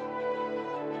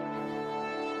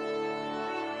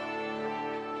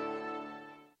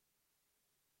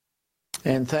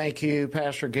 And thank you,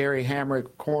 Pastor Gary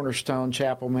Hamrick, Cornerstone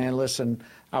Chapel. Man, listen,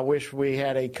 I wish we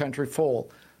had a country full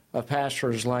of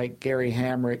pastors like Gary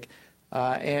Hamrick.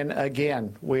 And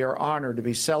again, we are honored to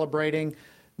be celebrating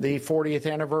the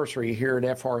 40th anniversary here at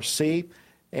FRC.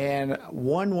 And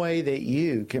one way that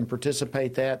you can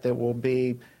participate that will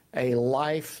be a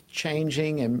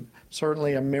life-changing and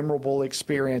certainly a memorable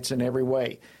experience in every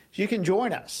way. You can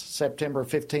join us September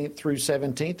 15th through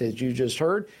 17th, as you just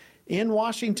heard, in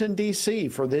Washington, D.C.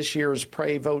 for this year's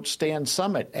Pray, Vote, Stand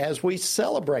Summit as we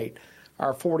celebrate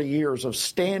our 40 years of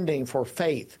standing for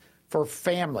faith, for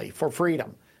family, for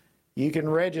freedom. You can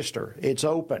register. It's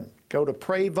open. Go to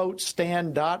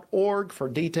PrayVoteStand.org for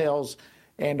details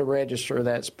and to register.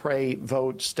 That's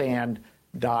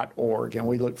PrayVoteStand.org. And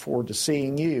we look forward to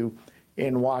seeing you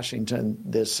in Washington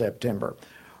this September.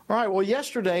 All right, well,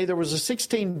 yesterday there was a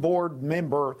 16 board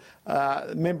members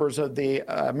of the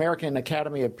American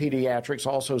Academy of Pediatrics,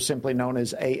 also simply known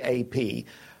as AAP.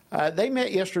 They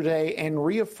met yesterday and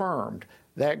reaffirmed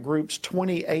that group's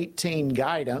 2018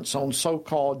 guidance on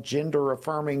so-called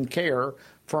gender-affirming care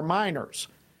for minors.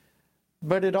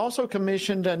 But it also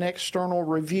commissioned an external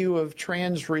review of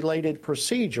trans-related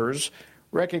procedures,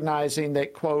 recognizing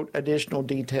that, quote, additional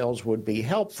details would be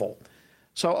helpful.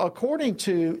 So according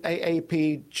to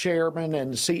AAP Chairman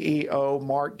and CEO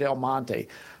Mark Del Monte,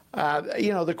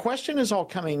 the question is all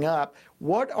coming up,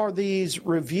 what are these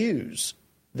reviews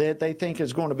that they think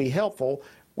is going to be helpful?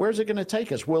 Where's it going to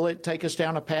take us? Will it take us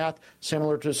down a path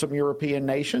similar to some European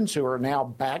nations who are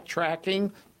now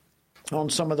backtracking on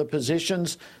some of the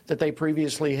positions that they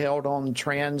previously held on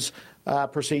trans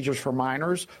procedures for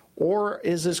minors? Or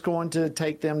is this going to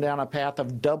take them down a path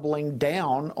of doubling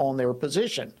down on their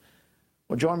position?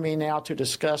 Well, join me now to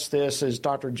discuss this is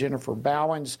Dr. Jennifer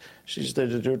Bauwens. She's the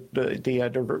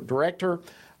Director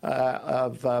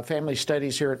of Family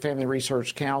Studies here at Family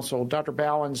Research Council. Dr.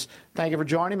 Bauwens, thank you for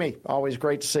joining me. Always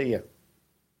great to see you.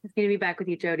 It's good to be back with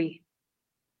you, Jody.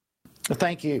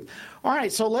 Thank you. All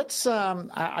right, so let's,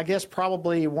 I guess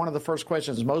probably one of the first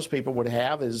questions most people would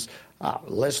have is,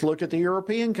 let's look at the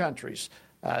European countries.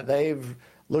 They've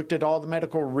looked at all the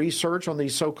medical research on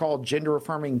these so-called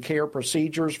gender-affirming care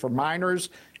procedures for minors,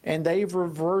 and they've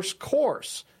reversed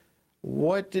course.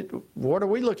 What are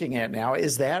we looking at now?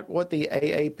 Is that what the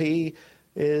AAP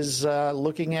is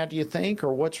looking at, do you think,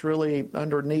 or what's really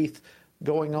underneath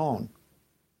going on?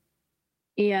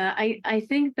 Yeah, I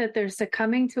think that they're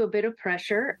succumbing to a bit of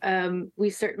pressure. We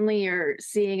certainly are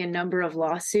seeing a number of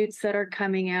lawsuits that are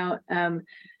coming out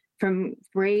from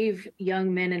brave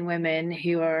young men and women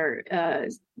who are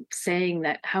saying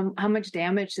that how much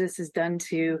damage this has done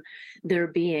to their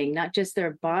being, not just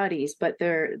their bodies, but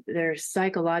their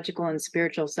psychological and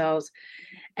spiritual selves.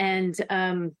 And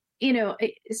so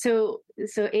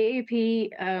AAP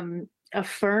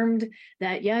affirmed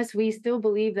that, yes, we still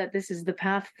believe that this is the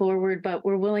path forward, but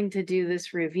we're willing to do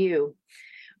this review.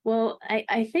 Well,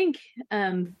 I think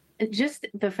just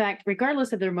the fact,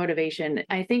 regardless of their motivation,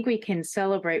 I think we can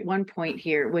celebrate one point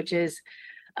here, which is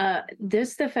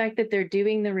the fact that they're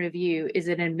doing the review is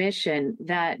an admission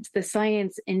that the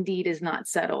science indeed is not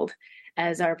settled,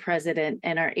 as our president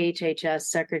and our HHS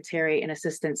secretary and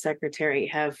assistant secretary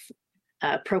have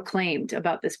proclaimed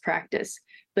about this practice.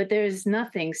 But there's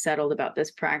nothing settled about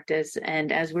this practice.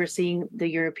 And as we're seeing the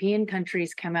European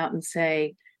countries come out and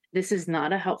say, this is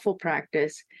not a helpful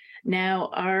practice, now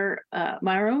our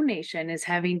own nation is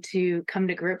having to come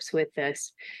to grips with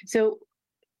this. So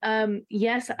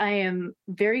yes, I am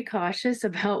very cautious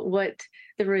about what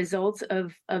the results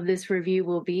of this review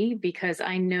will be, because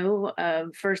I know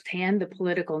firsthand the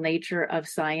political nature of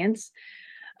science.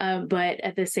 But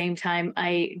at the same time,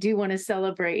 I do want to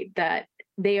celebrate that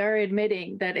they are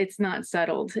admitting that it's not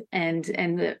settled, and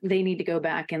that they need to go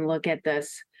back and look at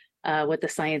this, what the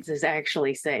science is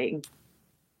actually saying.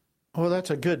 Well, that's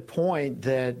a good point,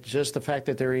 that just the fact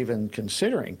that they're even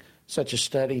considering such a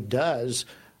study does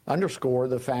underscore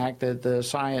the fact that the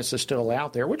science is still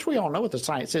out there, which we all know what the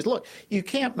science is. Look, you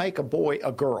can't make a boy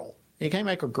a girl. You can't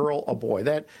make a girl a boy.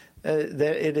 That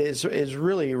it is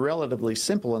really relatively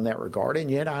simple in that regard, and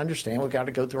yet I understand we've got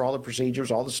to go through all the procedures,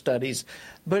 all the studies.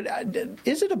 But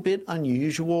is it a bit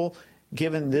unusual,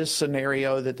 given this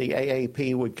scenario, that the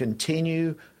AAP would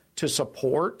continue to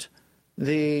support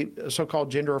the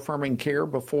so-called gender-affirming care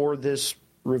before this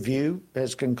review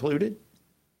has concluded?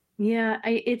 Yeah,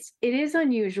 it is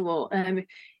unusual.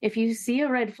 If you see a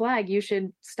red flag, you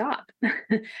should stop.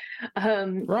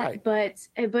 Right. But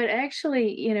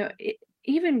actually,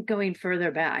 even going further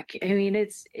back, I mean,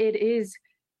 it is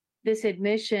this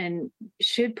admission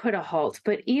should put a halt.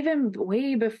 But even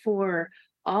way before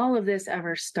all of this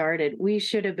ever started, we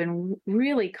should have been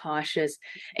really cautious.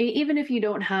 Even if you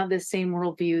don't have the same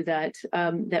worldview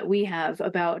that we have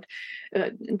about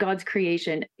God's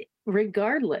creation,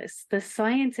 regardless, the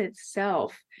science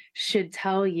itself should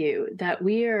tell you that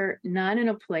we are not in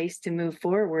a place to move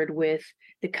forward with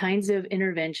the kinds of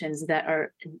interventions that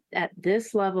are at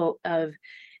this level of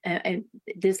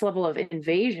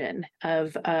invasion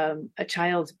of a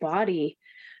child's body.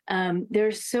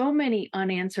 There's so many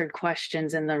unanswered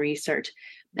questions in the research,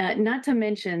 not to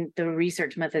mention the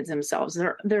research methods themselves.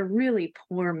 They're really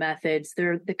poor methods.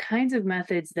 They're the kinds of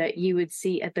methods that you would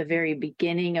see at the very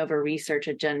beginning of a research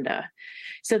agenda.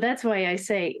 So that's why I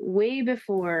say, way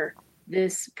before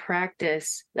this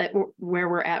practice where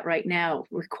we're at right now,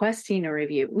 requesting a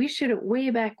review, we should have way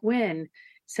back when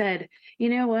said, you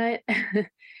know what,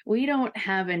 we don't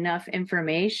have enough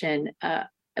information.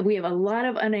 We have a lot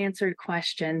of unanswered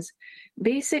questions,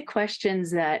 basic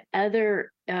questions that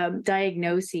other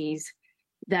diagnoses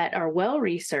that are well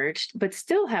researched but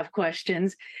still have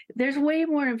questions. There's way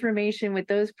more information with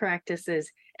those practices,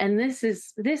 and this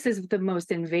is the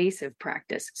most invasive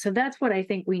practice. So that's what I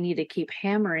think we need to keep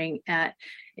hammering at,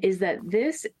 is that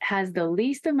this has the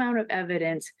least amount of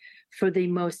evidence for the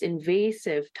most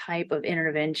invasive type of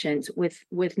interventions,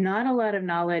 with not a lot of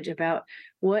knowledge about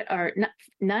what are,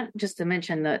 not just to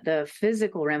mention the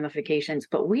physical ramifications,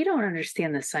 but we don't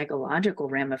understand the psychological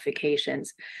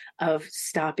ramifications of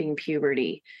stopping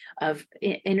puberty, of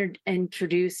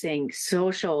introducing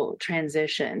social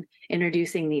transition,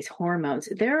 introducing these hormones.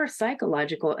 There are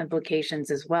psychological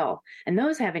implications as well, and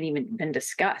those haven't even been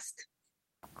discussed.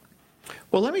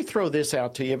 Well, let me throw this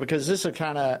out to you, because this is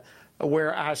kind of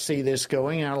where I see this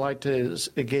going, and I'd like to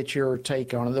get your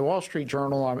take on it. The Wall Street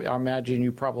Journal, I imagine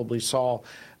you probably saw,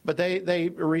 but they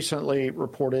recently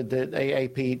reported that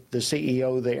AAP, the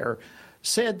CEO there,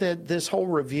 said that this whole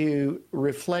review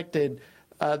reflected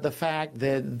the fact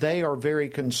that they are very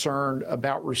concerned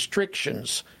about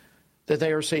restrictions that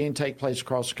they are seeing take place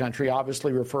across the country,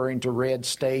 obviously referring to red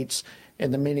states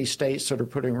and the many states that are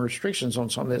putting restrictions on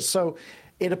some of this. So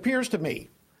it appears to me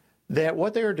that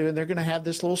what they're doing, they're going to have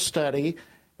this little study,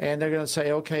 and they're going to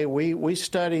say, okay, we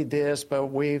studied this, but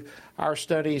our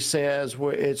study says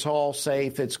it's all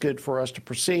safe, it's good for us to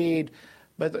proceed.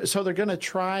 But so they're going to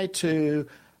try to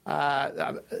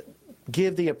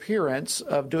give the appearance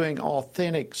of doing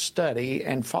authentic study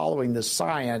and following the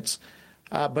science,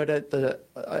 but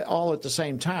all at the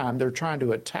same time, they're trying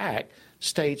to attack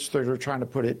states that are trying to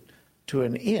put it to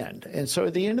an end. And so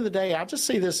at the end of the day, I just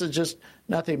see this as just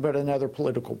nothing but another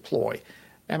political ploy.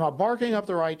 Am I barking up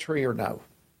the right tree or no?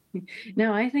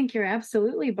 No, I think you're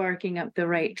absolutely barking up the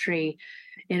right tree.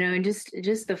 And just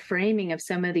the framing of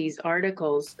some of these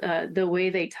articles, the way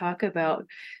they talk about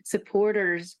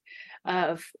supporters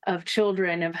of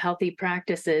children, of healthy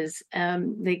practices,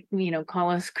 they call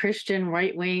us Christian,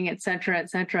 right wing, et cetera, et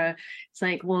cetera. It's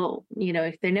like, well,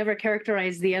 if they never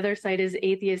characterize the other side as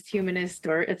atheist, humanist,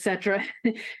 or et cetera,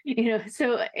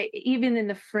 so even in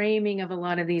the framing of a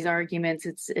lot of these arguments,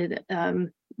 it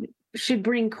should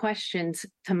bring questions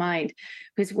to mind,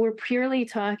 because we're purely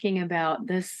talking about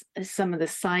some of the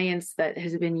science that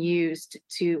has been used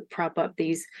to prop up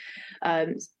these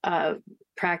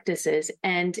practices.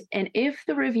 And if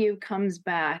the review comes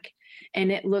back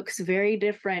and it looks very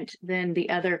different than the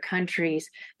other countries,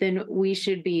 then we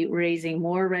should be raising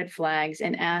more red flags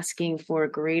and asking for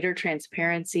greater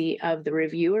transparency of the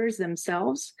reviewers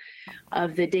themselves,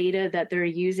 of the data that they're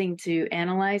using to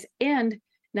analyze, and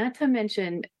not to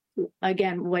mention,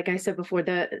 again, like I said before,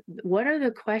 what are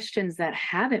the questions that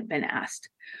haven't been asked?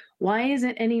 Why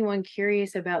isn't anyone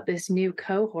curious about this new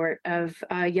cohort of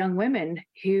young women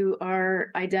who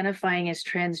are identifying as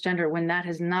transgender when that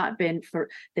has not been for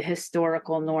the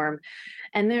historical norm?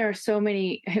 And there are so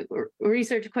many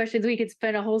research questions we could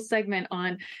spend a whole segment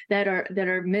on that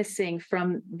are missing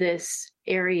from this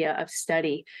area of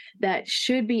study that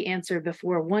should be answered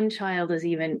before one child is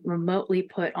even remotely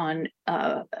put on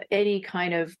any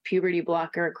kind of puberty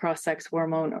blocker, cross-sex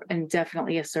hormone, and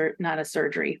definitely not a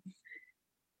surgery.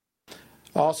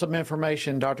 Awesome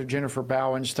information, Dr. Jennifer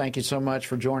Bauwens. Thank you so much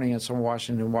for joining us on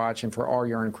Washington Watch and for all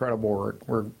your incredible work.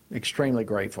 We're extremely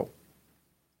grateful.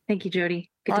 Thank you, Jody.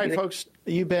 All right, folks,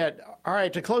 you bet. All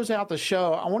right, to close out the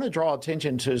show, I want to draw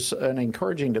attention to an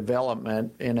encouraging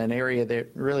development in an area that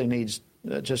really needs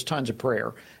just tons of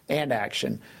prayer and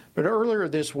action. But earlier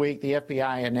this week, the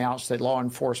FBI announced that law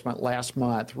enforcement last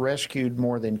month rescued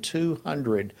more than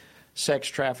 200 sex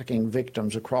trafficking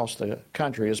victims across the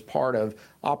country as part of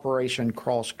Operation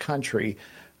Cross Country,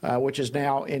 which is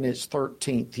now in its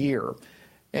 13th year.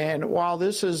 And while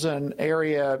this is an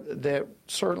area that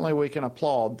certainly we can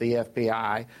applaud the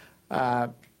FBI,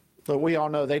 but we all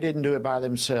know they didn't do it by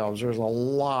themselves. There's a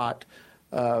lot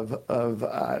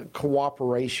of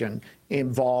cooperation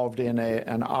involved in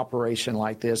an operation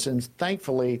like this. And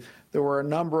thankfully, there were a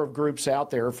number of groups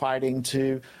out there fighting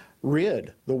to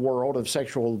rid the world of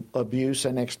sexual abuse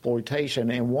and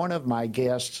exploitation. And one of my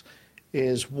guests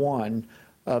is one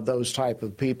of those type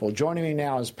of people. Joining me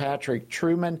now is Patrick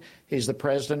Trueman. He's the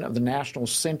president of the National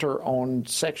Center on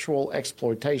Sexual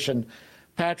Exploitation.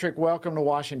 Patrick, welcome to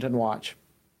Washington Watch.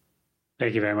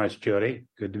 Thank you very much, Jody.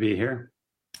 Good to be here.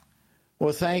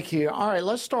 Well, thank you. All right,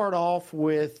 let's start off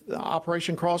with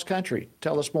Operation Cross Country.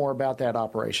 Tell us more about that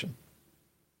operation.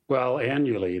 Well,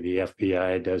 annually, the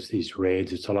FBI does these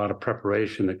raids. It's a lot of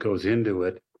preparation that goes into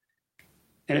it.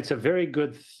 And it's a very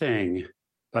good thing,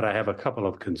 but I have a couple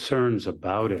of concerns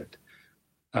about it.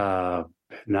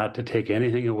 Not to take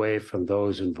anything away from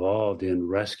those involved in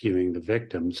rescuing the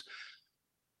victims,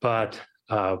 but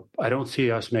I don't see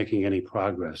us making any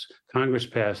progress. Congress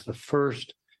passed the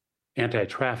first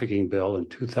anti-trafficking bill in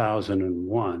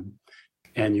 2001.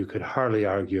 And you could hardly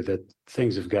argue that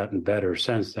things have gotten better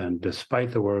since then,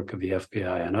 despite the work of the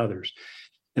FBI and others.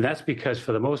 And that's because,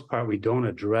 for the most part, we don't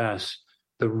address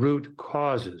the root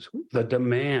causes, the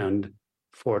demand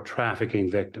for trafficking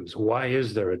victims. Why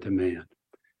is there a demand?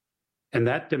 And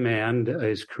that demand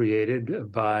is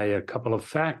created by a couple of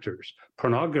factors.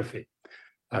 Pornography.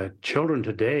 Children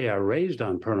today are raised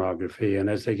on pornography, and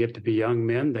as they get to be young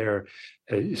men,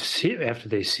 after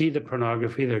they see the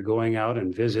pornography, they're going out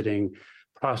and visiting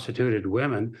prostituted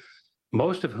women,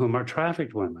 most of whom are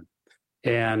trafficked women.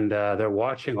 And they're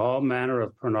watching all manner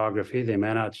of pornography. They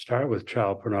may not start with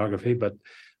child pornography, but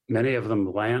many of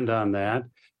them land on that.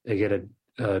 They get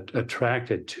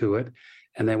attracted to it,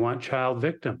 and they want child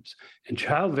victims. And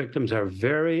child victims are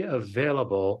very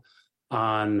available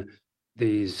on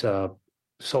these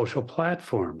social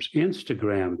platforms,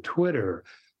 Instagram, Twitter,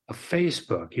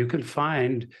 Facebook. You can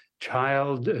find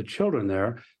children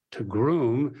there to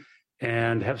groom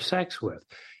and have sex with.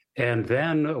 And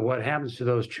then what happens to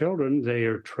those children? They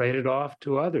are traded off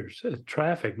to others,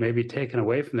 trafficked, maybe taken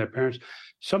away from their parents.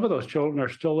 Some of those children are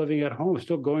still living at home,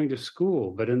 still going to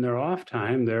school, but in their off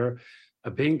time, they're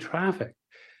being trafficked.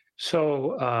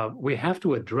 So we have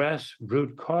to address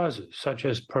root causes, such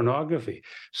as pornography,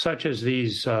 such as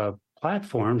these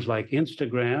platforms like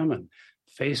Instagram and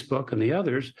Facebook and the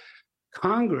others.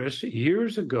 Congress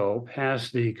years ago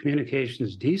passed the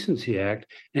Communications Decency Act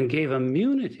and gave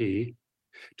immunity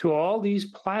to all these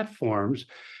platforms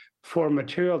for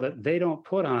material that they don't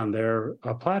put on their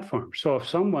platform. So if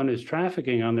someone is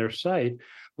trafficking on their site,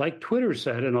 like Twitter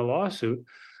said in a lawsuit,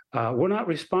 we're not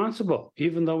responsible,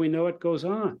 even though we know it goes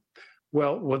on.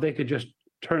 Well, they could just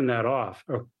turn that off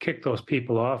or kick those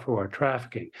people off who are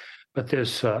trafficking. But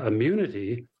this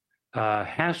immunity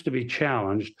has to be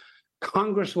challenged.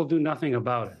 Congress will do nothing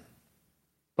about it.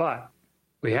 But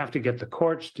we have to get the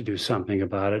courts to do something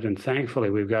about it. And thankfully,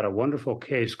 we've got a wonderful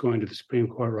case going to the Supreme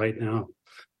Court right now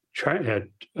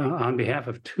on behalf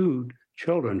of 2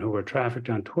 children who were trafficked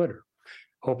on Twitter,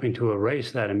 hoping to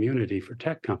erase that immunity for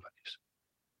tech companies.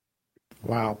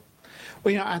 Wow.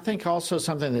 Well, I think also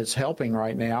something that's helping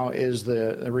right now is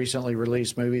the recently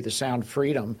released movie, The Sound of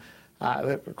Freedom,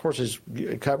 of course, is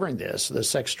covering the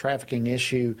sex trafficking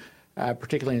issue,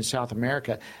 particularly in South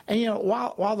America. And,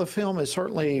 while the film has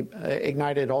certainly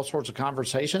ignited all sorts of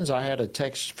conversations, I had a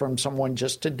text from someone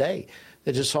just today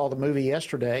that just saw the movie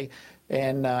yesterday.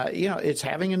 And, it's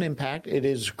having an impact. It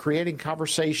is creating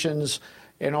conversations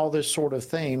and all this sort of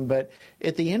thing. But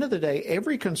at the end of the day,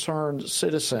 every concerned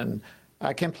citizen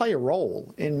can play a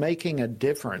role in making a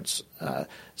difference.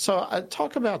 So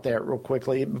talk about that real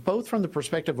quickly, both from the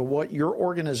perspective of what your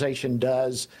organization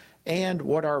does and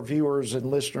what our viewers and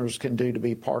listeners can do to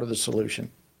be part of the solution.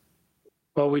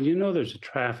 Well, when there's a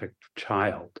trafficked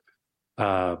child,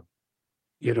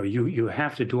 you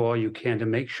have to do all you can to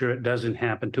make sure it doesn't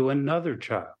happen to another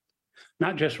child,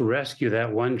 not just rescue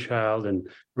that one child and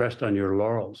rest on your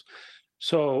laurels.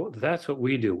 So that's what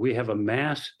we do. We have a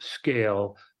mass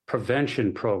scale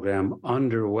prevention program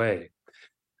underway.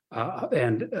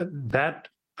 And that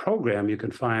program you can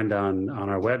find on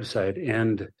our website,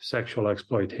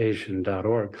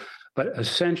 endsexualexploitation.org. But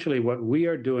essentially what we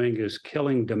are doing is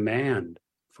killing demand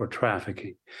for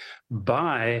trafficking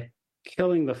by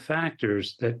killing the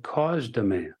factors that cause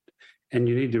demand. And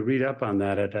you need to read up on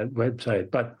that at that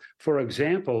website. But for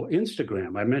example,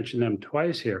 Instagram, I mentioned them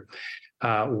twice here.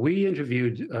 We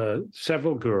interviewed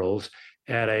several girls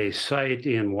at a site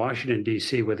in Washington,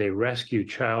 D.C., where they rescue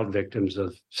child victims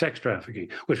of sex trafficking,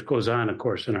 which goes on, of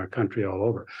course, in our country all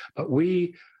over. But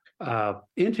we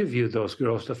interviewed those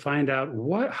girls to find out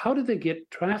how did they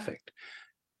get trafficked?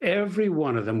 Every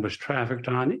one of them was trafficked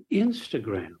on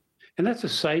Instagram. And that's a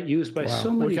site used by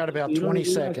so many. We've got about 20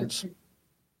 seconds.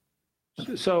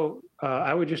 So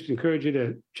I would just encourage you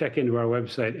to check into our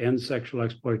website,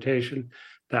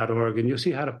 endsexualexploitation.org, and you'll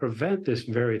see how to prevent this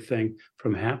very thing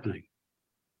from happening.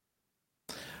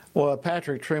 Well,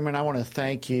 Patrick Trueman, I want to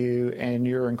thank you and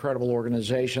your incredible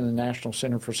organization, the National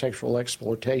Center for Sexual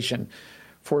Exploitation,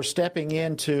 for stepping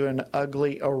into an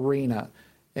ugly arena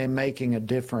and making a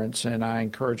difference. And I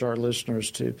encourage our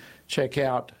listeners to check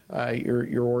out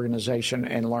your organization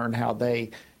and learn how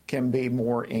they can be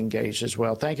more engaged as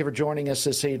well. Thank you for joining us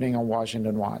this evening on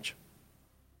Washington Watch.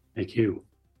 Thank you.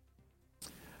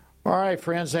 All right,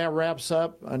 friends, that wraps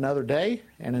up another day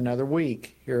and another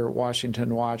week here at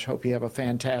Washington Watch. Hope you have a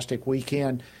fantastic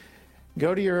weekend.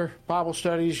 Go to your Bible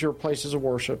studies, your places of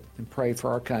worship, and pray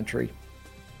for our country.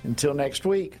 Until next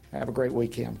week, have a great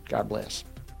weekend. God bless.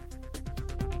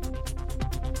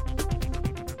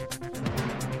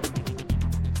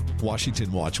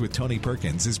 Washington Watch with Tony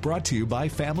Perkins is brought to you by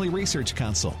Family Research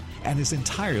Council and is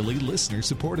entirely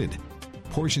listener-supported.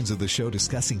 Portions of the show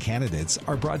discussing candidates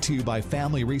are brought to you by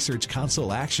Family Research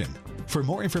Council Action. For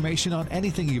more information on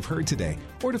anything you've heard today,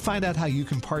 or to find out how you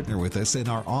can partner with us in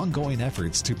our ongoing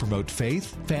efforts to promote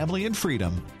faith, family, and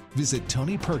freedom, visit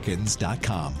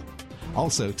TonyPerkins.com.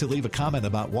 Also, to leave a comment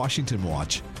about Washington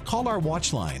Watch, call our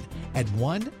watch line at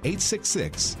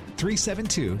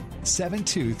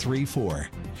 1-866-372-7234.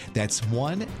 That's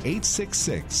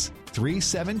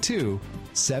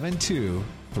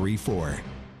 1-866-372-7234.